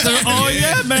you, Mr. Oh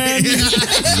yeah, man.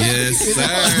 Yes, sir.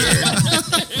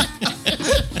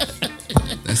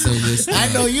 That's so good stuff.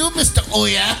 I know you, Mr.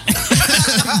 Oya.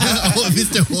 Oh,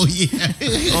 Mr. Oh yeah.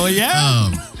 Oh yeah.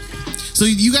 So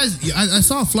you guys, I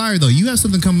saw a flyer though. You have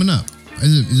something coming up.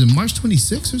 Is it March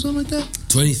 26th or something like that?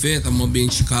 25th, I'm gonna be in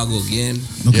Chicago again.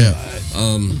 Okay.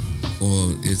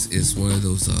 Well, it's one of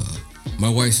those. My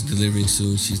wife's delivering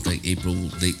soon. She's like April,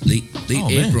 late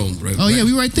April. Right, Oh yeah,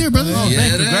 we right there, brother. Oh, yeah,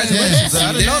 man, congratulations. yeah.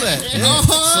 I didn't know that.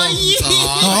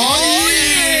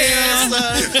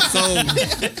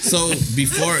 So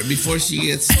before she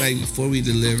gets before we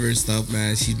deliver stuff,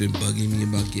 man, she's been bugging me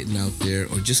about getting out there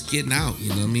or just getting out. You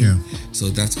know what I mean? Yeah. So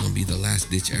that's gonna be the last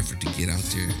ditch effort to get out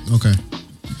there. Okay.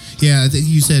 Yeah, I think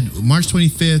you said March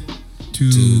 25th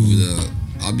to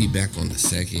I'll be back on the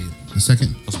 2nd. the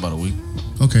 2nd. That's about a week.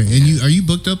 Okay, and are you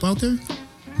booked up out there?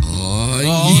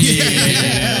 Oh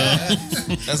yeah.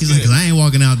 He's like, 'cause I ain't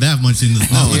walking out that much in the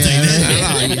snow. I'll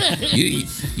tell you that.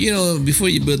 You know, before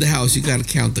you build the house, you got to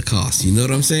count the cost. You know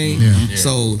what I'm saying? Yeah.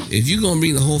 So if you're gonna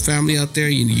bring the whole family out there,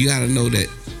 you got to know that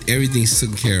everything's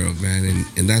taken care of, man,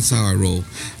 and that's how I roll.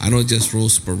 I don't just roll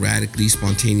sporadically,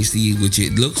 spontaneously, which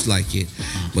it looks like it,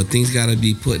 but things got to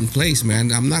be put in place,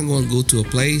 man. I'm not going to go to a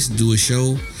place, do a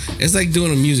show. It's like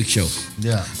doing a music show,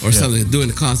 or something. Doing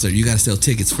a concert, you got to sell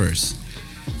tickets first.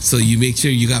 So you make sure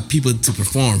you got people to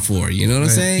perform for. You know what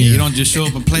I'm saying? You don't just show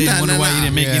up and play and wonder why you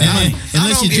didn't make any money.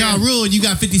 Unless you're Ja Rule and you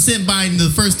got 50 Cent buying the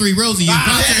first 3 rows of your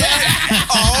concert.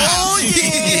 Oh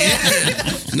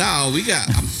yeah. No, we got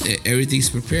everything's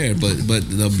prepared, but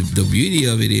the beauty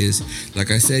of it is, like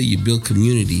I said, you build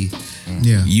community.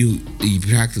 Yeah. You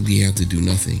practically have to do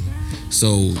nothing.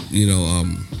 So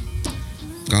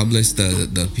God bless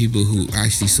the people who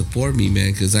actually support me,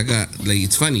 man. Because I got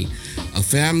it's funny, a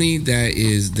family that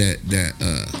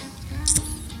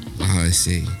how I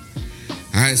say.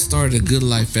 I had started a good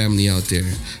life family out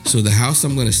there. So the house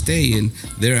I'm gonna stay in,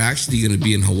 they're actually gonna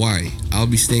be in Hawaii. I'll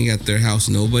be staying at their house,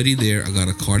 nobody there. I got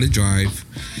a car to drive,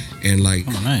 and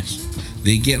nice.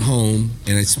 they get home,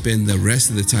 and I spend the rest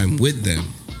of the time with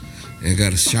them. And I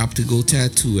got a shop to go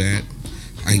tattoo at.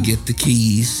 I get the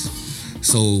keys,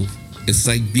 so it's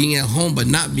like being at home but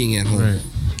not being at home. Right.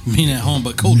 Being at home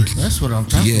but colder. That's what I'm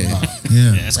talking about.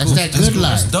 Yeah. That's that good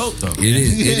life. That's dope though. It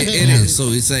is. It is. So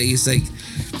it's like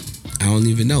I don't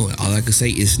even know. All I can say,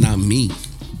 it's not me.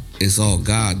 It's all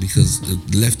God, because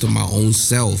left to my own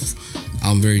self,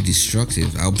 I'm very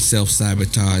destructive. I'm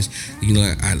self-sabotage.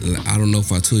 I don't know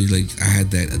if I told you, like, I had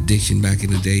that addiction back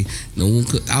in the day. No one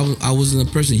could. I wasn't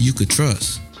a person you could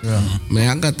trust. Yeah.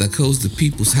 Man, I got the codes to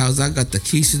people's house. I got the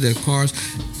keys to their cars.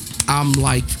 I'm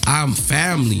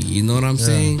family. You know what I'm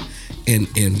saying? and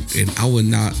I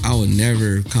would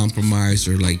never compromise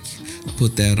or like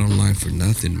put that online for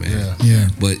nothing, man. Yeah.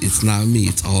 But it's not me,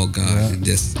 it's all God. It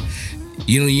just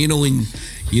you know when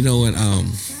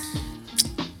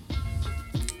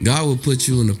God will put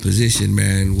you in a position,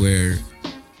 man, where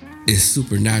it's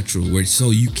supernatural, where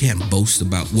so you can't boast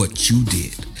about what you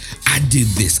did. I did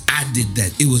this, I did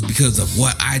that. It was because of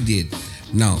what I did.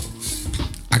 No,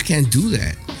 I can't do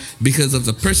that. Because of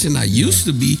the person I used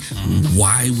to be,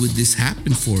 why would this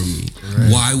happen for me?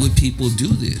 Right. Why would people do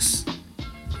this?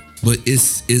 But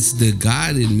it's the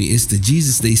God in me, it's the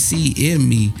Jesus they see in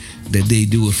me that they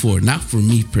do it for, not for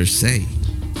me per se.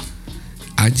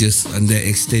 I just, on that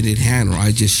extended hand, or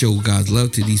I just show God's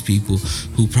love to these people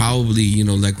who probably, you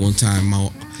know, like one time, I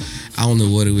don't know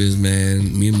what it was,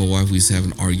 man. Me and my wife, we used to have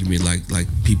an argument like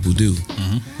people do.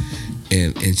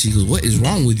 And she goes, what is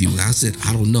wrong with you? I said,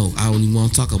 I don't know. I don't even want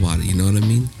to talk about it. You know what I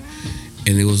mean?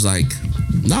 And it was like,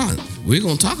 nah, we're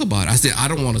going to talk about it. I said, I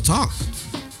don't want to talk.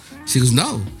 She goes,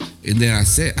 no. And then I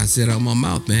said out of my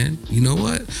mouth, man, you know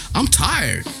what? I'm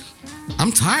tired.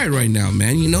 I'm tired right now,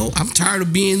 man. You know, I'm tired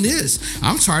of being this.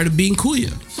 I'm tired of being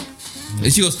Kuya.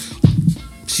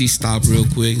 And she stopped real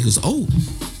quick and goes, oh,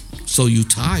 so you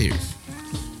tired?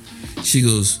 She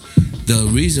goes, the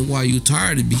reason why you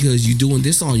tired is because you're doing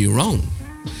this on your own.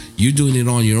 You're doing it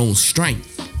on your own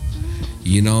strength.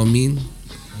 You know what I mean?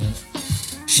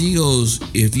 She goes,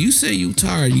 if you say you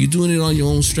tired, you're doing it on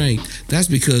your own strength, that's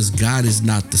because God is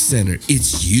not the center.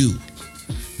 It's you.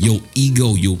 Your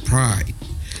ego, your pride.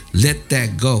 Let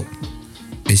that go.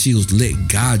 And she goes, let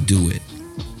God do it.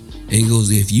 And he goes,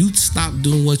 if you stop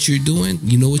doing what you're doing,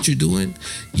 you know what you're doing?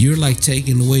 You're like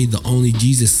taking away the only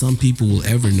Jesus some people will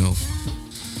ever know.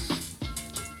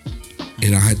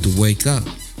 And I had to wake up.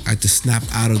 I had to snap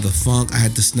out of the funk. I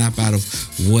had to snap out of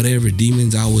whatever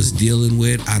demons I was dealing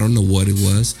with. I don't know what it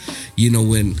was. You know,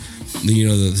 when, you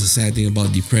know, the sad thing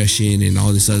about depression and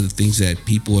all these other things that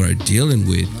people are dealing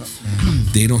with,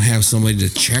 they don't have somebody to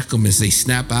check them and say,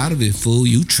 snap out of it, fool,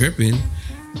 you tripping.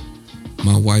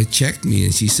 My wife checked me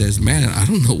and she says, man, I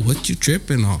don't know what you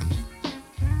tripping on,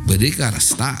 but it gotta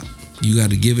stop. You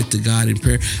gotta give it to God in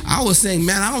prayer. I was saying,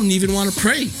 man, I don't even want to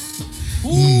pray.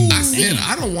 I said,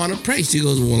 I don't want to pray. She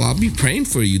goes, well, I'll be praying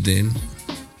for you then.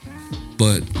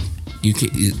 But you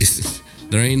can't,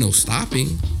 there ain't no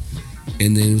stopping.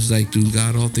 And then it was like, through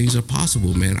God, all things are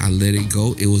possible, man. I let it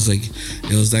go. It was like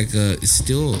it's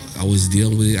still, I was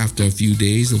dealing with it after a few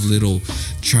days of little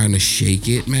trying to shake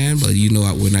it, man. But you know,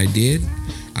 when I did,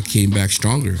 I came back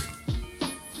stronger.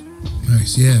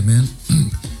 Nice, yeah, man.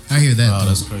 I hear that. Wow,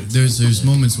 that's crazy. There's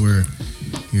moments where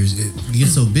you get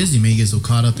so busy, man. You get so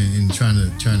caught up in trying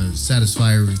to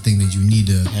satisfy everything that you need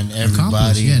to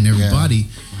accomplish. Yeah, and everybody.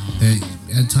 That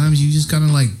at times you just kind of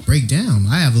like break down.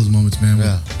 I have those moments, man.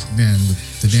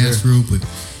 With the dance group, with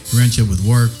Rencha, with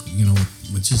work, you know,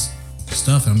 with just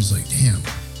stuff. And I'm just like, damn.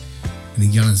 And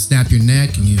then you gotta snap your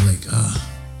neck, and you're like,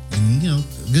 And you know,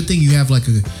 good thing you have like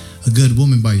a good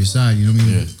woman by your side. You know what I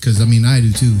mean? Because I mean, I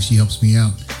do too. She helps me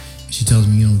out. She tells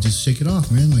me, you know, just shake it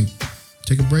off, man. Like,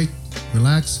 take a break,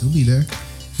 relax. He'll be there.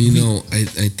 You know,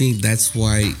 I think that's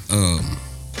why,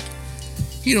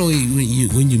 you know,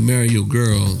 when you marry your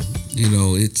girl, you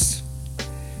know,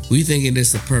 we thinking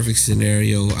this is a perfect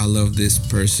scenario. I love this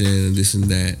person and this and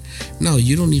that. No,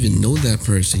 you don't even know that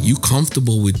person. You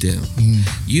comfortable with them.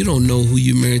 You don't know who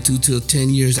you married to till 10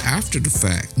 years after the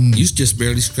fact. You just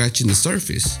barely scratching the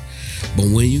surface. But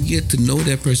when you get to know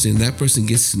that person, and that person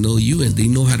gets to know you, and they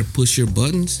know how to push your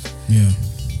buttons,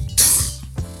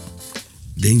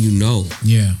 then you know.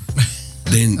 Yeah.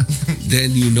 then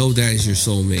you know that is your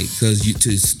soulmate, because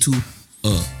it's two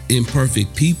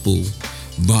imperfect people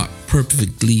brought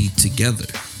perfectly together.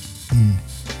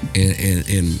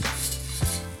 And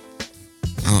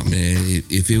oh man,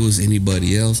 if it was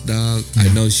anybody else, dog, I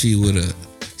know she would have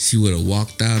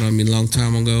walked out on me a long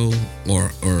time ago,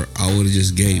 or I would have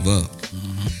just gave up.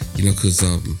 You know, because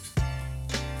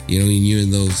you know, when you're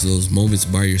in those moments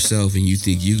by yourself and you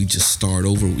think you could just start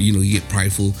over, you know, you get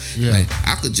prideful. Like,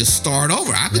 I could just start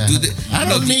over. I could do that. I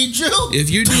don't need you. If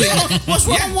you're doing, what's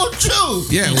wrong with you?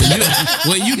 Yeah,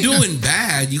 when you're doing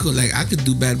bad, you could like, I could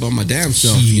do bad by my damn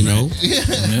self. You know.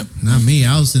 Not me.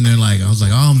 I was sitting there like, I was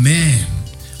like, oh man,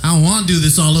 I don't want to do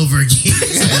this all over again.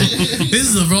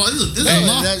 This is a lot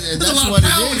of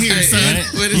power here, son.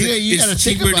 You gotta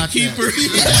think about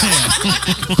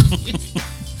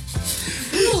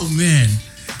Oh man,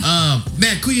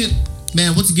 man, Kuya,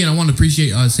 man. Once again, I want to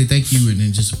say thank you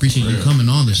and just appreciate you coming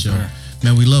on the show,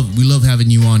 man. We love having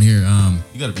you on here.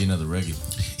 You got to be another regular.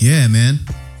 Yeah, man.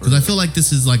 Because I feel like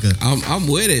this is like a I'm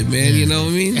with it, man. You know what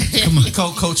I mean? come on.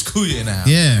 Coach Kuya now.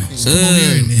 Yeah, so come on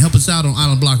here and help us out on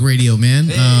Island Block Radio, man.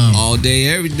 All day,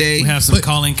 every day. We have some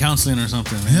calling counseling or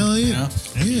something. Man. Hell yeah, You know?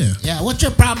 yeah. Yeah, what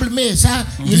your problem is, huh?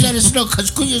 You let us know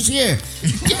because Kuya's here.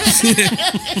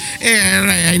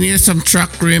 Yeah, I need some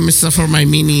truck rim and stuff for my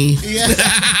Mini. Yeah.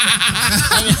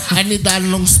 I need that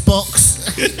long spokes.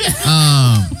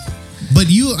 But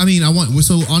I want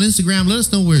so on Instagram. Let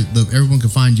us know where everyone can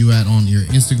find you at on your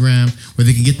Instagram, where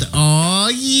they can get the Oh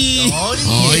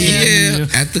yeah,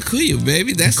 at the Kuya,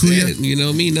 baby. That's Kuya. it. You know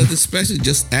what I mean? Nothing special,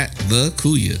 just at the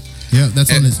Kuya. Yeah,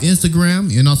 that's on his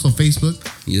Instagram and also Facebook.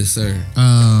 Yes, sir.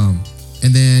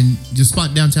 And then just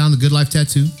spot downtown, the Good Life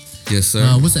Tattoo. Yes, sir.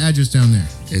 What's the address down there?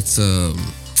 It's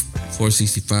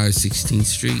 465 16th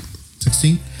Street.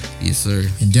 16 Yes, sir.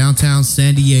 in downtown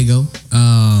San Diego.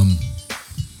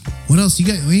 What else you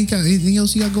got? Anything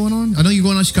else you got going on? I know you're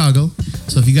going to Chicago.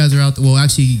 So if you guys are out there, well,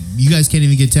 actually, you guys can't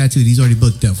even get tattooed. He's already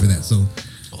booked up for that. So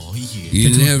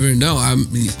You never know.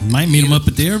 Might meet him up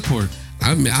at the airport.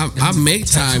 I make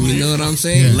time. You know what I'm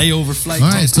saying? Layover flight. all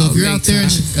right. So if I'll you're make out there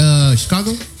in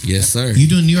Chicago, Yes, sir. you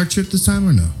doing a New York trip this time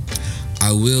or no?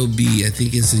 I will be. I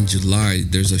think it's in July.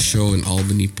 There's a show in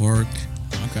Albany Park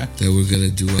Okay. that we're gonna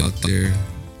do out there.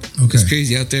 Okay. It's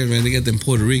crazy out there, man. They got them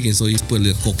Puerto Ricans, so you put a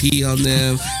little coquille on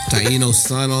them, Taino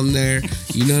sun on there.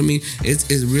 You know what I mean? It's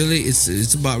really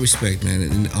about respect, man.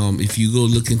 And if you go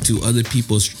look into other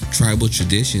people's tribal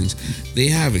traditions, they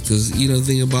have it. Because you know the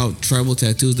thing about tribal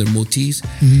tattoos, they're motifs.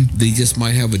 They just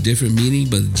might have a different meaning,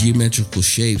 but the geometrical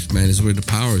shapes, man, is where the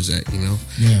power is at. You know,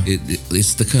 Yeah.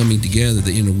 It's the coming together,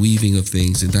 the interweaving of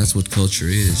things, and that's what culture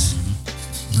is.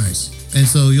 Nice. And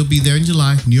so you'll be there in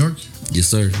July, New York. Yes,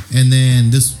 sir. And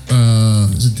then this,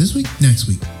 is it this week? Next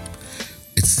week?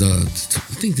 It's I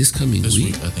think this coming This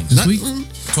week. week, I think. This Not- week?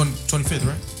 25th,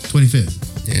 right? 25th.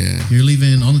 Yeah, You're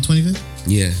leaving on the 25th?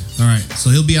 yeah. All right. So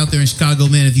he'll be out there in Chicago,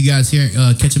 man. If you guys here,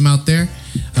 catch him out there.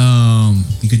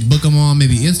 You could book him on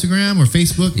maybe Instagram or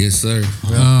Facebook. Yes, sir.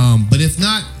 But if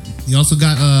not, you also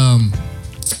got,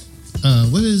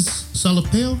 what is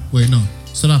Salapeo? Wait, no.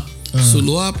 Salap.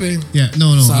 Suluape. Yeah,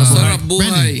 no. Sarap Brandon.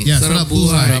 Buhay. Yeah, Sarap Sarap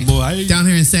Buhay. Sarap Buhay. Down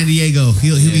here in San Diego.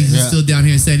 He'll be still down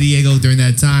here in San Diego during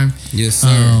that time. Yes,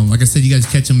 sir. Like I said, you guys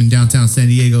catch him in downtown San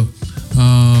Diego.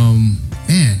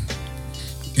 Man,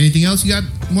 anything else you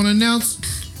want to announce?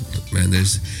 Man,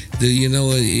 you know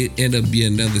what? It ended up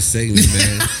being another segment,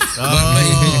 man. But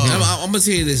I'm gonna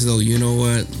tell you this though. You know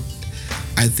what?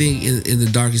 I think in the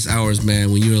darkest hours,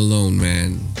 man, when you're alone,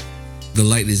 man, the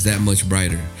light is that much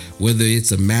brighter. Whether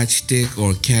it's a matchstick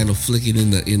or a candle flicking in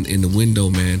the window,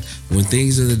 man. When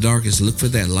things are the darkest, look for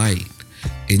that light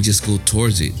and just go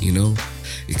towards it. You know,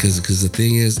 because the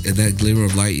thing is, that glimmer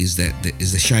of light is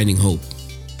the shining hope,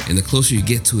 and the closer you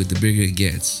get to it, the bigger it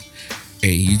gets,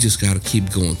 and you just gotta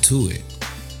keep going to it.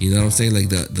 You know what I'm saying? Like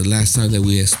the last time that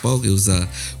we had spoke, it was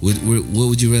what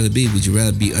would you rather be? Would you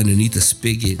rather be underneath the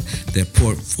spigot that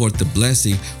poured forth the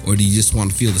blessing, or do you just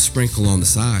want to feel the sprinkle on the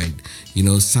side? You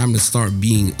know, it's time to start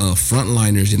being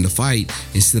frontliners in the fight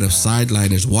instead of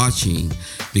sideliners watching,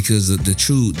 because the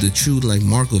true like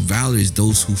mark of valor is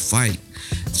those who fight.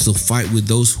 So fight with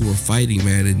those who are fighting,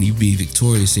 man, and you be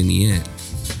victorious in the end.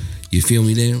 You feel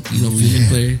me there? You know, feel me,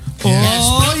 player?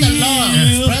 Spread the love.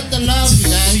 Spread the love, you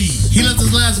guys. He left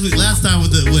us last time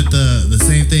with the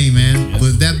same thing, man.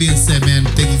 With that being said, man,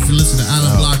 thank you for listening to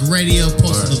Island Block Radio,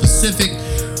 Post of the Pacific,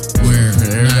 where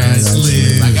nice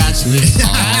live. I got you.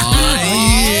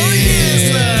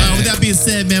 With that being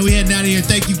said, man, we heading out of here.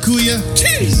 Thank you, Kuya.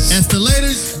 Cheers.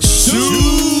 Estelators.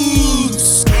 Shoot.